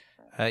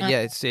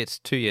 Yeah, it's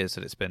 2 years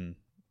that it's been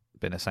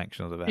a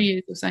sanctional event. 2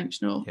 years of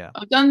sanctional. Yeah.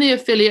 I've done the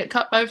affiliate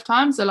cup both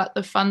times, so like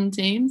the fun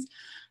teams.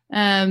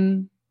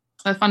 Fun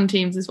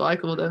teams is what I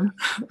call them.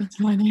 That's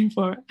my name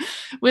for it.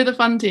 We're the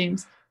fun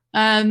teams.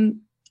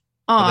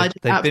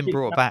 They've been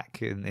brought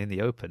back in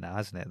the Open now,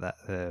 hasn't it?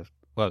 That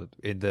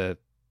in the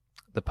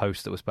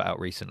post that was put out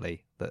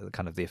recently, that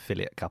kind of the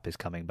affiliate cup is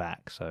coming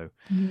back. So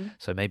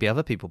so maybe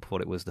other people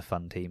thought it was the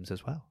fun teams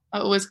as well. I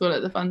always call it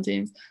the fun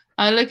teams.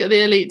 I look at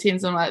the elite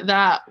teams, I'm like,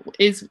 that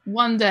is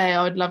one day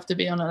I would love to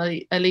be on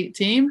an elite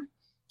team.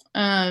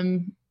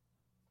 Better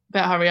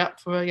hurry up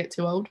before I get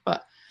too old,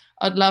 but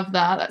I'd love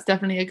that. That's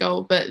definitely a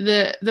goal. But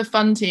the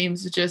fun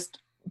teams are just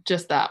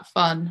that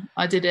fun.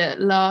 I did it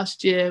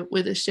last year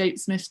with a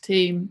Shapesmith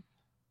team,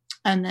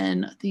 and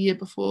then the year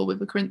before with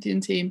a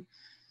Corinthian team.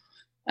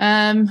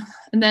 And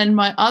then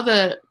my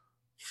other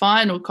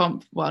final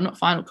comp, well, not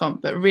final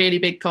comp, but really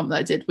big comp that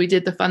I did, we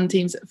did the fun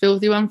teams at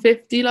Filthy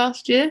 150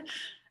 last year.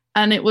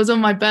 And it was on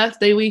my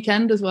birthday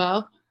weekend as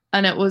well.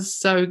 And it was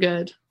so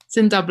good. It's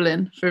in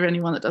Dublin for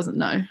anyone that doesn't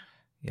know.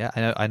 Yeah,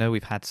 I know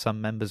we've had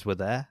some members were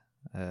there,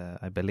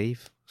 I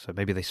believe. So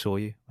maybe they saw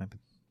you. Maybe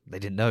they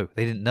didn't know.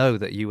 They didn't know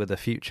that you were the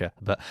future,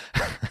 but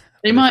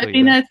they might have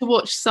been there to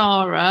watch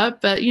Sarah,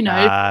 but you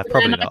know,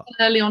 probably not.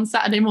 Early on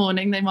Saturday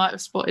morning, they might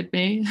have spotted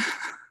me.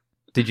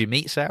 Did you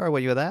meet Sarah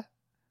when you were there?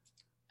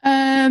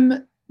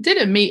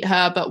 Didn't meet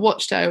her, but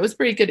watched her. It was a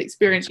pretty good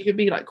experience. You could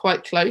be like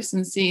quite close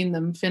and seeing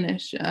them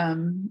finish.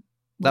 That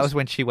was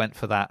when she went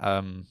for that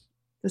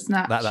the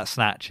snatch. That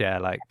snatch, yeah,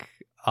 like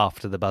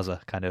after the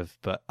buzzer kind of,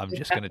 but I'm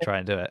just going to try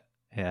and do it.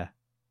 Yeah.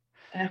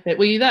 Epic.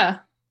 Were you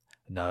there?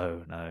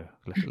 No.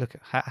 Look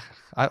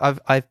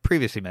I've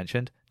previously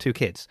mentioned 2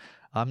 kids.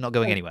 I'm not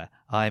going anywhere.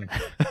 I'm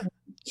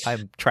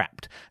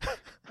trapped.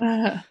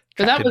 But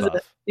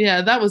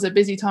that was a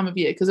busy time of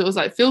year because it was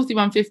like Filthy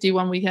 150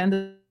 one weekend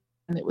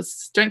and it was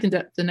Strength in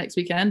Depth the next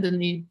weekend,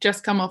 and you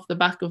just come off the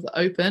back of the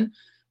Open.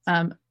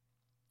 And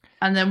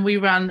then we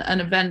ran an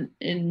event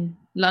in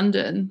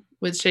London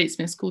with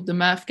Shapesmiths called the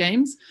Murph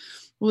Games.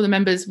 All the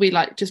members, we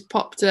like just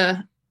popped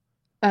a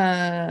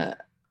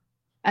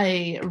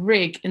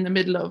rig in the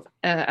middle of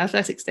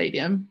athletic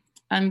stadium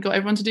and got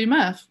everyone to do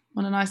Murph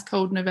on a nice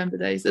cold November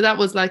day. So that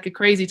was like a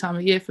crazy time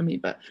of year for me,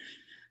 but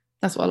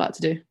that's what I like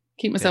to do.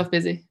 Keep myself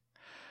busy.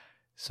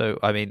 So,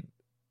 I mean,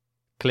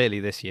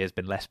 clearly this year has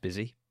been less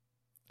busy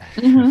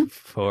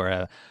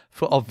for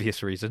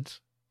obvious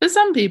reasons. For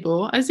some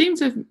people, I seem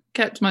to have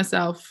kept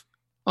myself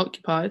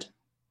occupied.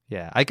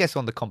 Yeah, I guess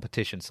on the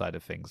competition side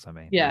of things, I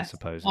mean, I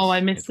suppose.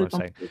 I miss the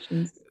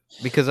competitions.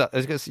 Because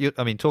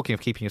talking of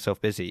keeping yourself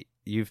busy,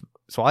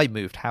 I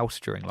moved house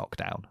during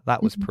lockdown.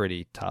 That was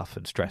pretty tough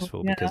and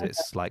stressful because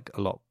it's like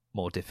a lot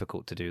more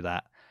difficult to do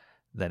that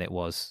than it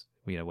was,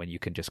 you know, when you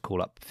can just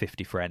call up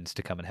 50 friends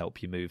to come and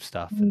help you move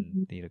stuff,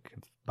 and you know,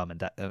 mum and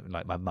dad,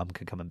 like my mum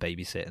can come and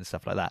babysit and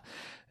stuff like that.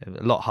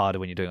 A lot harder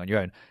when you're doing it on your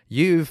own.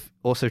 You've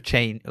also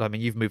changed. I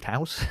mean, you've moved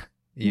house,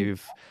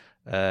 you've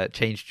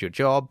changed your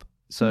job.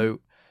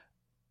 So,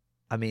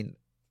 I mean,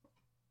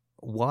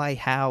 why?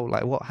 How?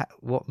 Like,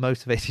 what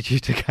motivated you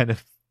to kind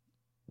of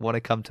want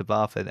to come to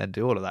Bath and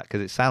do all of that?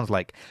 Because it sounds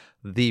like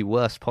the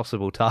worst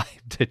possible time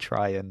to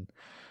try and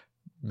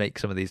make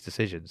some of these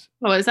decisions.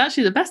 Well, it's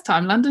actually the best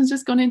time. London's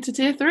just gone into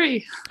tier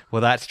 3.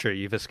 Well, that's true.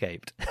 You've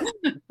escaped.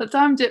 I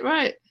timed it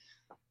right.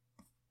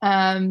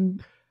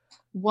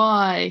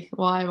 Why?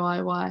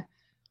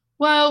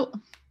 Well,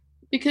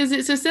 because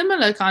it's a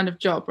similar kind of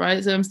job,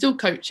 right? So I'm still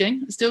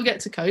coaching. I still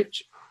get to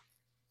coach.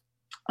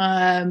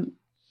 I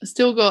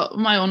still got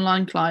my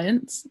online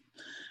clients.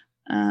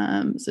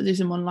 So do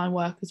some online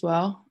work as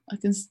well.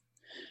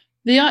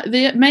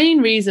 The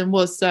main reason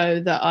was so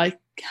that I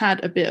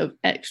had a bit of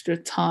extra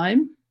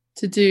time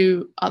to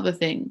do other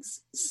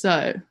things.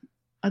 So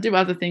I do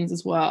other things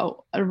as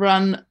well. I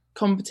run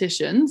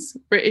competitions,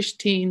 British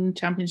Teen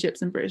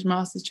Championships and British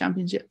Masters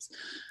Championships.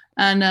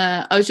 And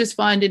I was just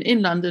finding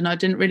in London, I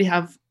didn't really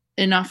have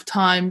enough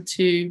time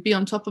to be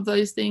on top of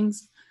those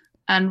things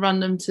and run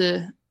them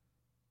to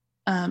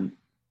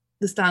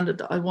the standard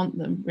that I want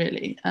them,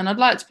 really. And I'd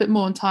like to put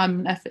more time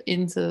and effort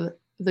into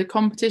the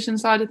competition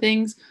side of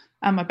things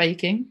and my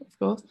baking, of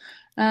course.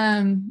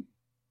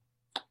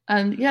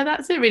 And yeah,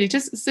 that's it really.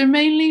 Just so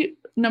mainly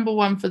number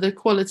one for the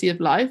quality of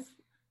life.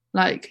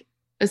 Like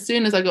as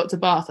soon as I got to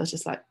Bath, I was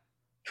just like,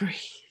 breathe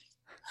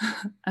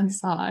and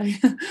sigh.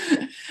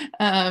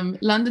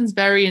 London's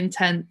very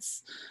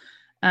intense.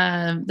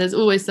 There's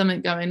always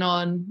something going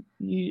on.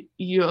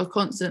 You are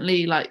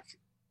constantly like,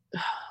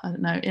 I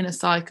don't know, in a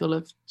cycle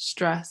of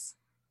stress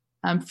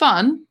and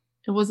fun,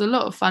 it was a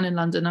lot of fun in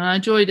London, and I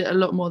enjoyed it a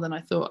lot more than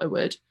I thought I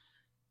would.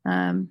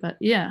 But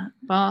yeah,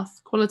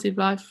 Bath, quality of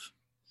life.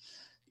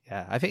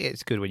 Yeah, I think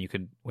it's good when you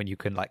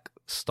can like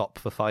stop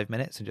for 5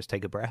 minutes and just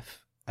take a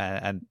breath,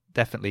 and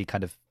definitely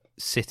kind of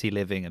city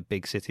living and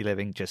big city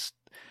living. Just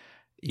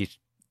you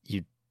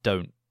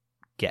don't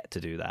get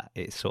to do that.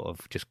 It's sort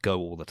of just go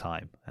all the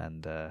time.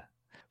 And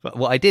but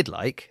what I did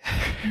like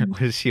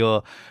was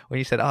when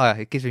you said, "Oh,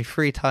 it gives me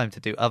free time to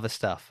do other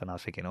stuff," and I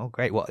was thinking, "Oh,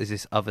 great! What is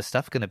this other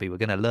stuff going to be? We're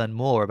going to learn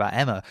more about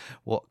Emma.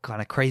 What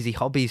kind of crazy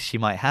hobbies she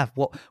might have.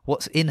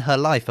 What's in her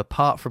life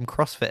apart from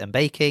CrossFit and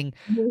baking?"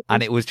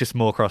 And it was just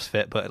more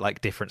CrossFit, but like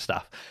different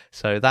stuff.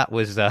 So that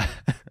was I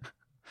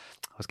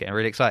was getting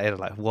really excited.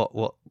 Like,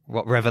 what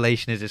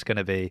revelation is this going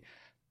to be?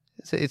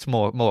 It's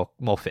more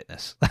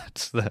fitness.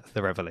 That's the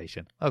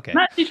revelation. Okay. I'm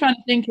actually trying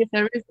to think if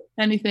there is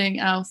anything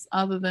else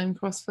other than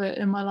CrossFit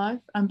in my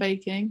life and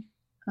baking.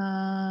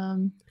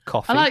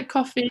 Coffee. I like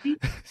coffee.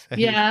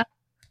 Yeah.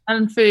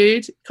 And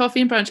food,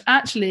 coffee and brunch.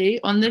 Actually,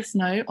 on this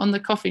note, on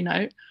the coffee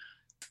note,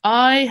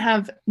 I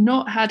have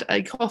not had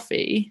a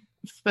coffee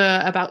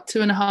for about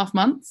 2.5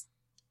 months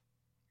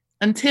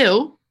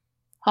until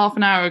half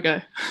an hour ago.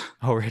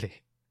 Oh,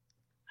 really?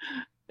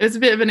 It was a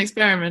bit of an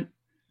experiment.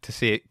 To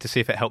see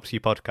if it helps you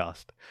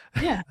podcast.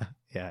 Yeah.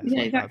 Yeah,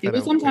 like, exactly.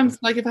 Well, sometimes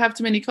like if I have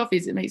too many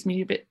coffees, it makes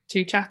me a bit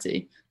too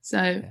chatty.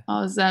 So yeah.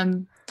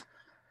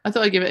 I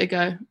thought I'd give it a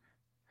go.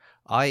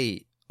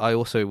 I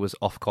also was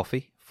off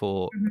coffee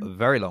for a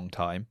very long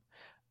time,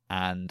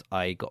 and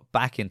I got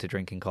back into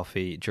drinking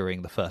coffee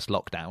during the first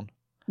lockdown.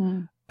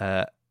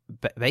 But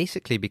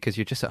basically because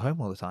you're just at home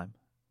all the time.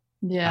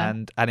 Yeah.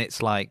 And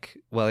it's like,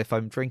 well, if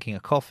I'm drinking a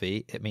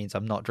coffee, it means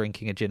I'm not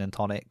drinking a gin and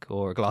tonic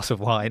or a glass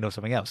of wine or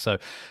something else. So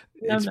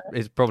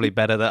it's probably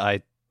better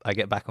that I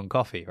get back on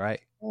coffee,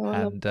 right? Oh,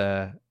 and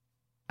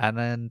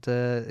then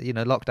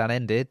lockdown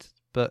ended,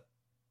 but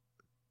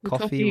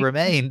coffee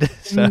remained.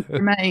 So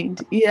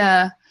remained.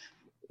 Yeah.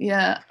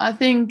 I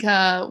think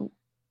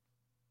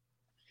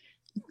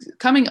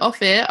coming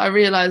off it, I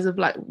realized of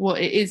like what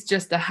it is,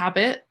 just a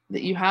habit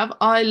that you have.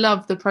 I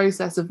love the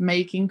process of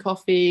making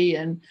coffee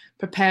and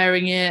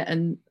preparing it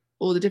and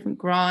all the different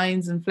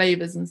grinds and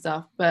flavors and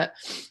stuff. So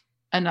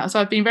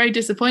I've been very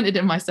disappointed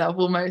in myself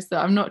almost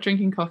that I'm not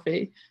drinking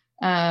coffee.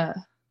 And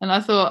I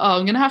thought,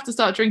 I'm going to have to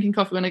start drinking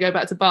coffee when I go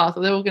back to Bath,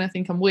 or they're all going to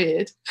think I'm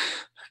weird.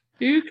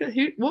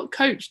 What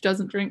coach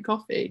doesn't drink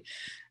coffee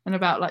and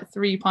about like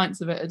 3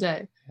 pints of it a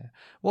day? Yeah.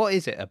 What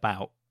is it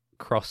about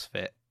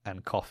CrossFit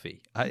and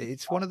coffee?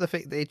 It's one of the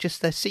things.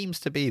 There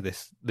seems to be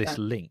this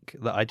link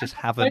that I just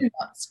haven't.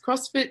 Donuts.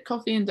 CrossFit,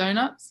 coffee, and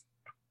donuts.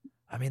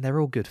 I mean, they're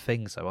all good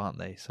things, though, aren't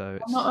they? So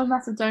I'm not a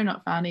massive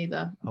donut fan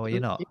either. Oh, you're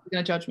not? You're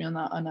going to judge me on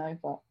that, I know,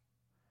 but.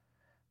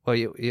 Well,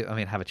 I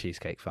mean, have a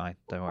cheesecake, fine.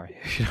 Don't worry.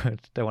 If you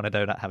don't want a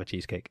donut, have a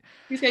cheesecake.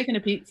 Cheesecake and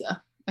a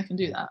pizza. I can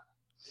do that.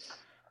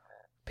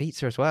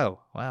 Pizza as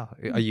well. Wow.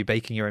 Are you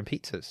baking your own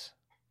pizzas?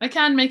 I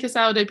can make a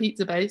sourdough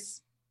pizza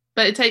base,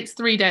 but it takes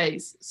 3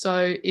 days.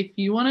 So if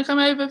you want to come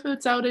over for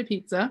sourdough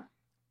pizza,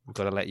 we've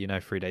got to let you know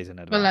 3 days in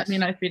advance. Well, let me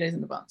know 3 days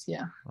in advance,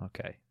 yeah.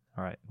 Okay.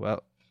 All right.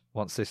 Well,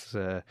 once this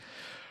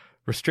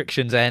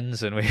restrictions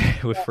ends and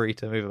we're free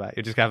to move about,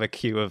 you'll just have a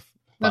queue of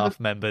Bath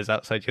members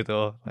outside your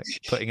door, like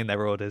putting in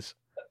their orders.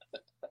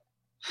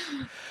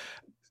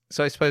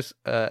 So I suppose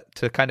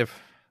to kind of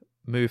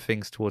move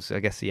things towards,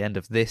 I guess, the end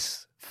of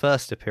this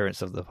first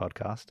appearance of the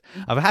podcast,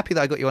 I'm happy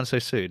that I got you on so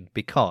soon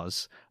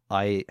because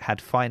I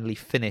had finally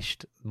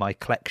finished my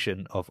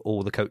collection of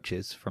all the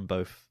coaches from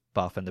both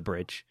Bath and the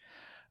Bridge,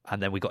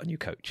 and then we got a new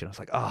coach, and I was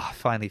like, I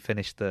finally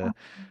finished and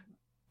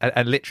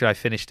literally I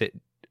finished it,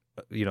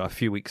 a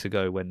few weeks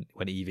ago when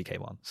Evie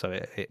came on, so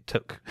it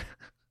took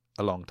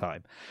a long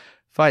time.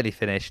 Finally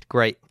finished,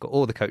 great, got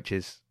all the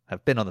coaches,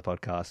 have been on the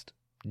podcast,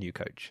 new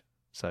coach,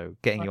 so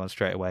getting you on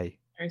straight away.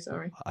 Very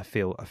sorry. I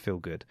feel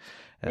good.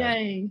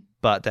 Yay!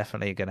 But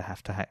definitely going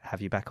to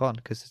have you back on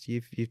because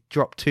you've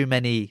dropped too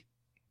many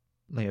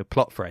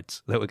plot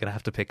threads that we're going to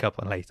have to pick up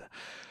on later.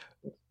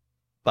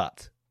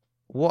 But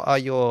what are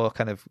your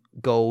kind of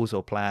goals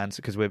or plans?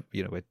 Because we're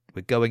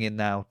going in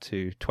now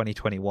to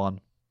 2021.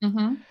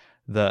 Mm-hmm.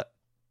 That,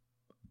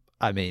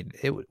 I mean,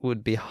 it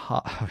would be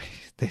hard. I mean,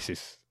 this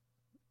is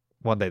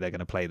one day they're going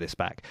to play this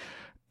back.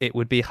 It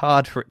would be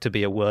hard for it to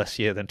be a worse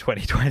year than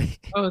 2020.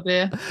 Oh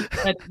dear,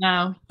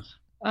 now.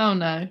 Oh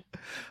no.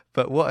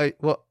 But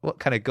what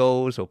kind of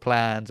goals or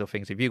plans or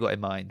things have you got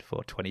in mind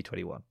for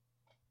 2021?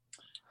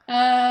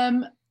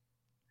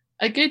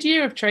 A good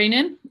year of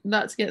training.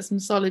 Let's get some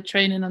solid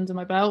training under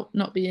my belt,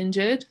 not be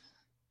injured.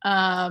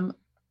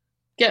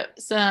 Get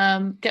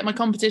my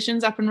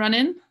competitions up and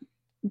running,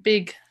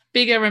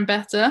 bigger and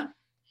better,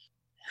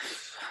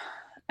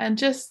 and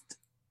just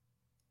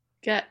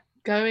get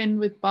going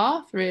with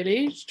Bath.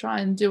 Really, just try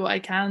and do what I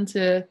can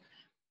to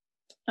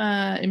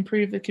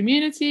improve the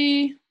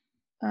community.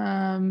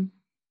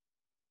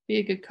 Be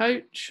a good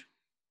coach.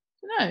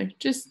 No,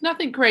 just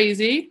nothing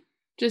crazy.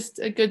 Just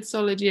a good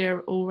solid year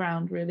all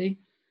round, really.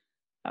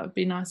 That would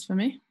be nice for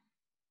me.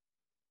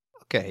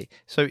 Okay,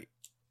 so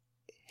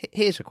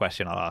Here's a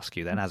question I'll ask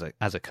you then, as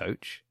a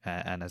coach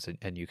and as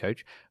a new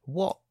coach.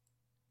 What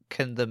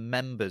can the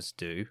members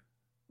do,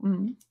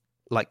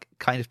 like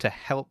kind of to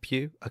help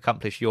you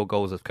accomplish your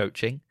goals of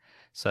coaching?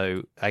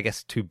 So I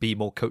guess to be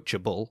more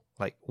coachable,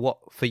 like what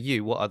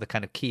are the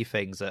kind of key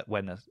things that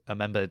when a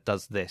member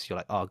does this, you're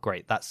like, oh,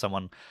 great, that's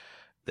someone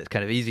that's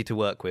kind of easy to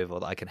work with or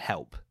that I can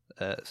help.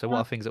 So what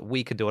are things that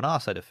we can do on our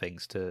side of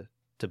things to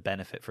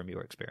benefit from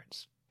your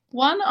experience?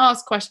 One,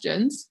 ask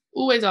questions.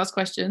 Always ask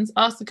questions.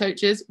 Ask the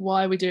coaches,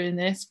 why are we doing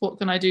this? What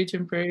can I do to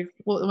improve?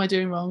 What am I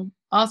doing wrong?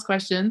 Ask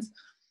questions.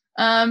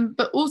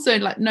 But also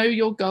like know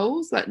your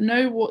goals, like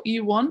know what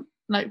you want.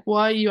 Like,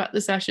 why are you at the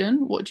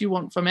session? What do you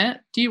want from it?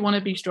 Do you want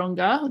to be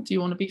stronger? Do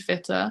you want to be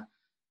fitter?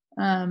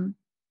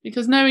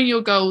 Because knowing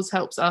your goals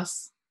helps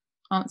us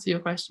answer your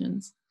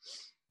questions.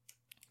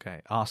 Okay,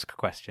 ask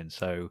questions.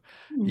 So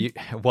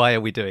why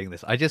are we doing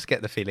this? I just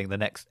get the feeling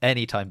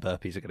anytime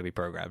burpees are going to be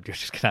programmed, you're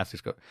just going to have to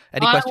go,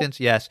 any questions?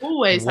 Yes.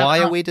 Always. Why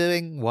are we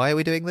doing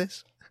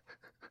this?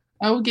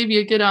 I will give you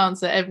a good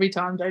answer every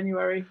time, don't you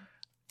worry.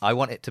 I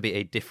want it to be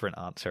a different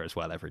answer as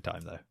well every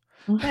time though.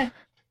 Okay.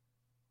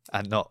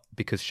 And not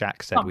because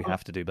Shaq said we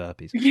have to do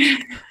burpees.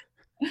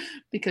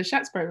 Because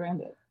Shaq's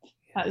programmed it.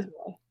 That is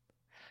why.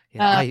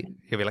 Yeah,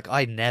 you'll be like,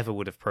 I never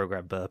would have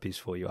programmed burpees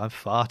for you. I'm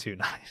far too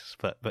nice.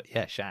 But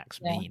yeah,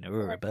 Shaq's mean.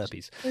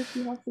 Burpees.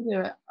 You have to do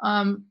it.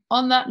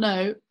 On that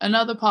note,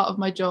 another part of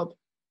my job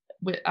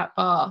at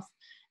Bath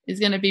is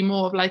going to be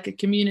more of like a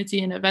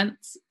community and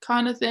events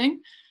kind of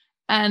thing.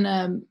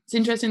 And it's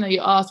interesting that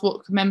you asked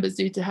what members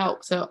do to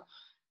help. So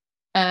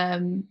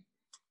I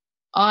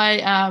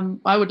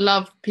would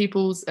love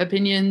people's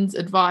opinions,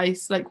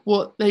 advice, like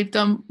what they've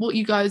done, what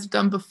you guys have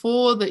done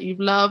before that you've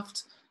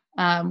loved.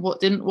 What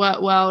didn't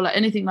work well, like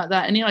anything like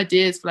that, any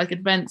ideas for like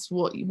events,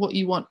 what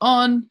you want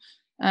on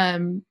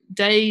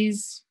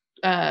days,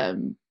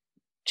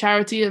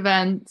 charity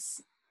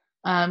events.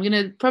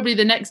 Probably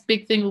the next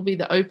big thing will be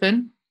the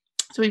open.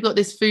 So we've got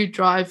this food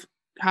drive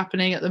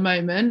happening at the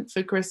moment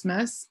for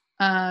Christmas,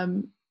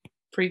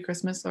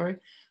 pre-Christmas, sorry,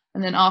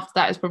 and then after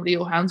that is probably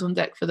all hands on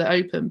deck for the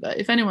open. But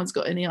if anyone's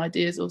got any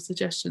ideas or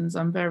suggestions,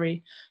 I'm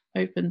very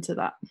open to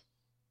that.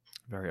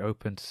 Very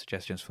open to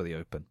suggestions for the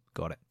open.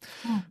 Got it.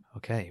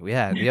 Okay.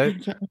 Yeah.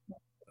 The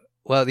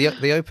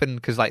open,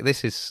 because like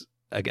this is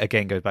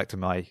again goes back to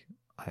I'm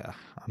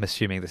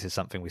assuming this is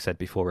something we said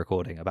before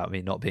recording about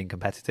me not being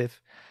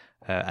competitive,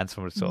 and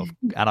someone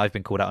and I've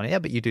been called out on it. Yeah,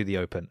 but you do the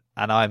open,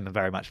 and I'm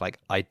very much like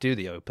I do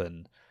the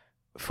open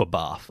for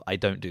Bath. I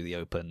don't do the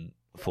open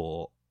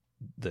for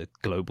the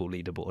global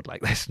leaderboard.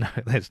 Like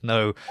there's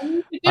no.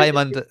 I am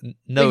under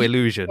no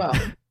illusion. Well.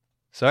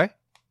 Sorry.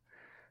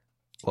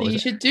 You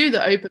should do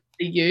the open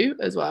for you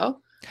as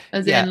well,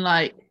 as in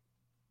like,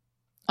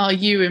 are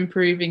you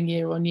improving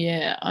year on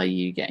year? Are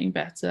you getting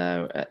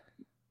better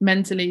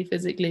mentally,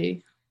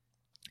 physically?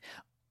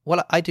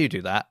 Well, I do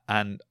that,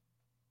 and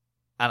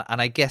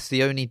I guess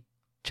the only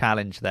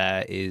challenge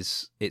there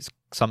is it's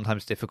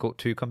sometimes difficult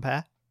to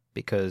compare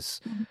because,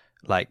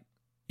 like,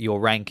 your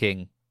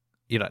ranking,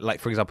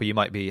 like for example, you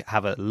might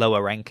have a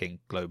lower ranking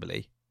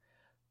globally,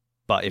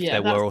 but if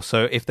there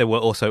were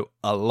also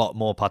a lot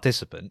more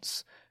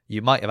participants,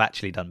 you might have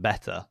actually done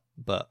better,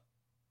 but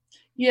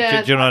do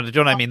you know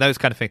what I mean? Those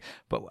kind of things.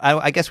 But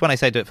I guess when I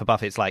say do it for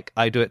Buffy, it's like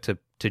I do it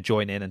to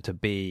join in and to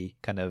be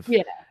kind of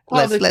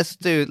let's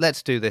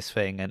do this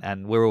thing,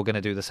 and we're all going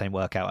to do the same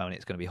workout, and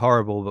it's going to be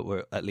horrible,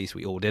 but at least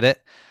we all did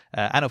it.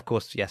 And of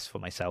course, yes, for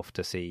myself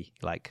to see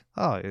like,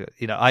 I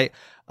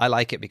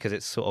like it because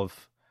it's sort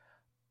of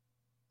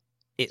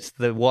it's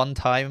the one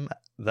time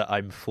that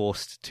I'm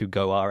forced to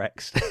go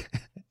RX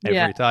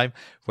every time,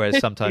 whereas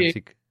sometimes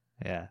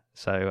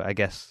so I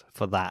guess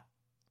for that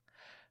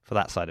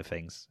side of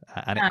things,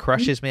 and it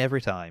crushes me every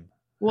time.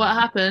 What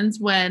happens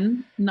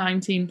when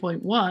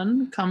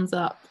 19.1 comes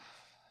up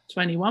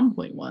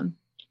 21.1?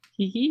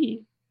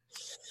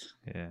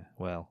 Yeah,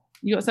 well,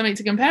 you got something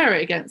to compare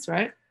it against,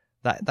 right?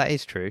 That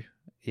is true.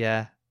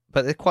 Yeah,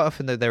 but quite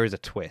often though there is a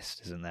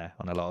twist, isn't there?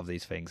 On a lot of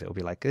these things, it'll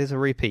be like there's a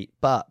repeat,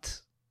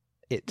 but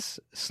it's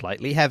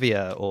slightly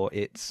heavier, or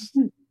it's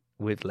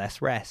with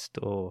less rest,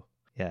 or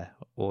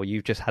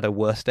you've just had a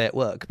worse day at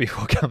work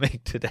before coming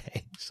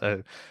today.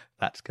 So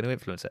that's going to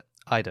influence it.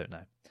 I don't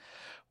know.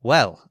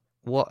 Well,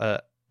 what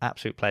a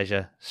absolute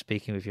pleasure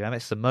speaking with you, Emma.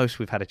 It's the most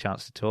we've had a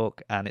chance to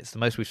talk, and it's the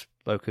most we've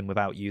spoken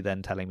without you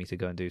then telling me to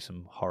go and do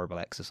some horrible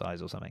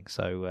exercise or something.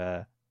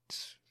 So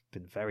it's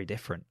been very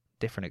different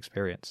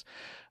experience.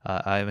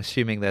 I'm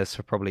assuming there's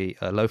probably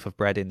a loaf of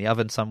bread in the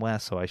oven somewhere,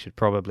 so I should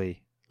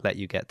probably let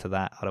you get to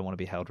that. I don't want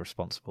to be held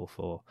responsible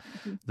for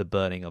the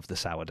burning of the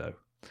sourdough.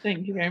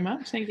 Thank you very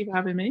much. Thank you for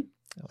having me.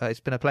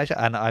 It's been a pleasure,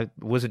 and I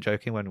wasn't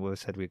joking when we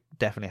said we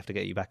definitely have to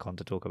get you back on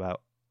to talk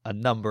about a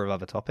number of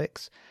other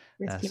topics.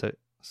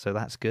 So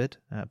that's good.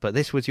 But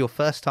this was your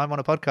first time on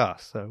a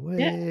podcast, so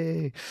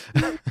yay!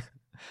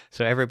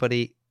 So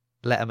everybody,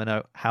 let Emma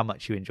know how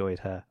much you enjoyed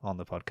her on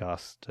the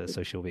podcast,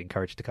 so she'll be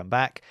encouraged to come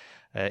back.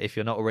 If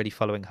you're not already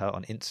following her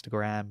on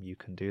Instagram, you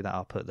can do that.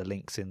 I'll put the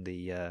links in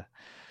the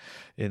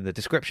in the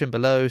description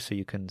below, so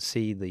you can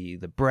see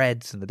the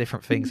breads and the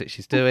different things that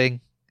she's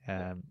doing,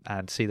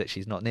 and see that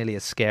she's not nearly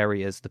as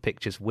scary as the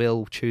pictures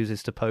Will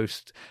chooses to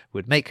post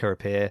would make her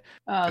appear.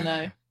 Oh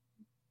no.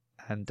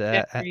 And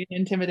very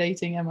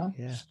intimidating, Emma.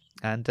 Yeah.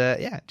 And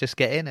just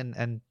get in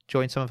and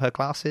join some of her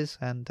classes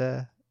and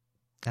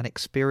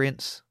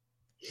experience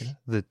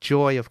the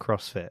joy of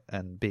CrossFit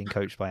and being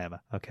coached by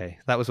Emma. Okay,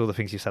 that was all the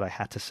things you said I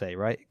had to say,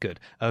 right? Good.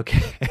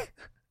 Okay.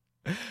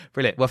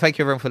 Brilliant. Well, thank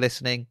you everyone for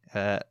listening.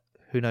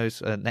 Who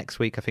knows, next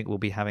week I think we'll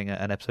be having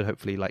an episode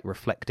hopefully like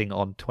reflecting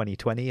on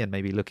 2020 and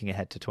maybe looking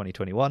ahead to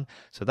 2021.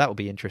 So that will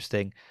be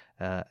interesting.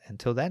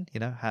 Until then,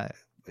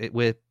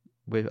 we're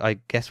I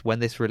guess when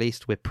this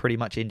released, we're pretty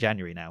much in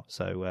January now.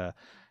 So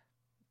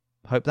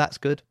hope that's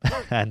good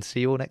and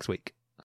see you all next week.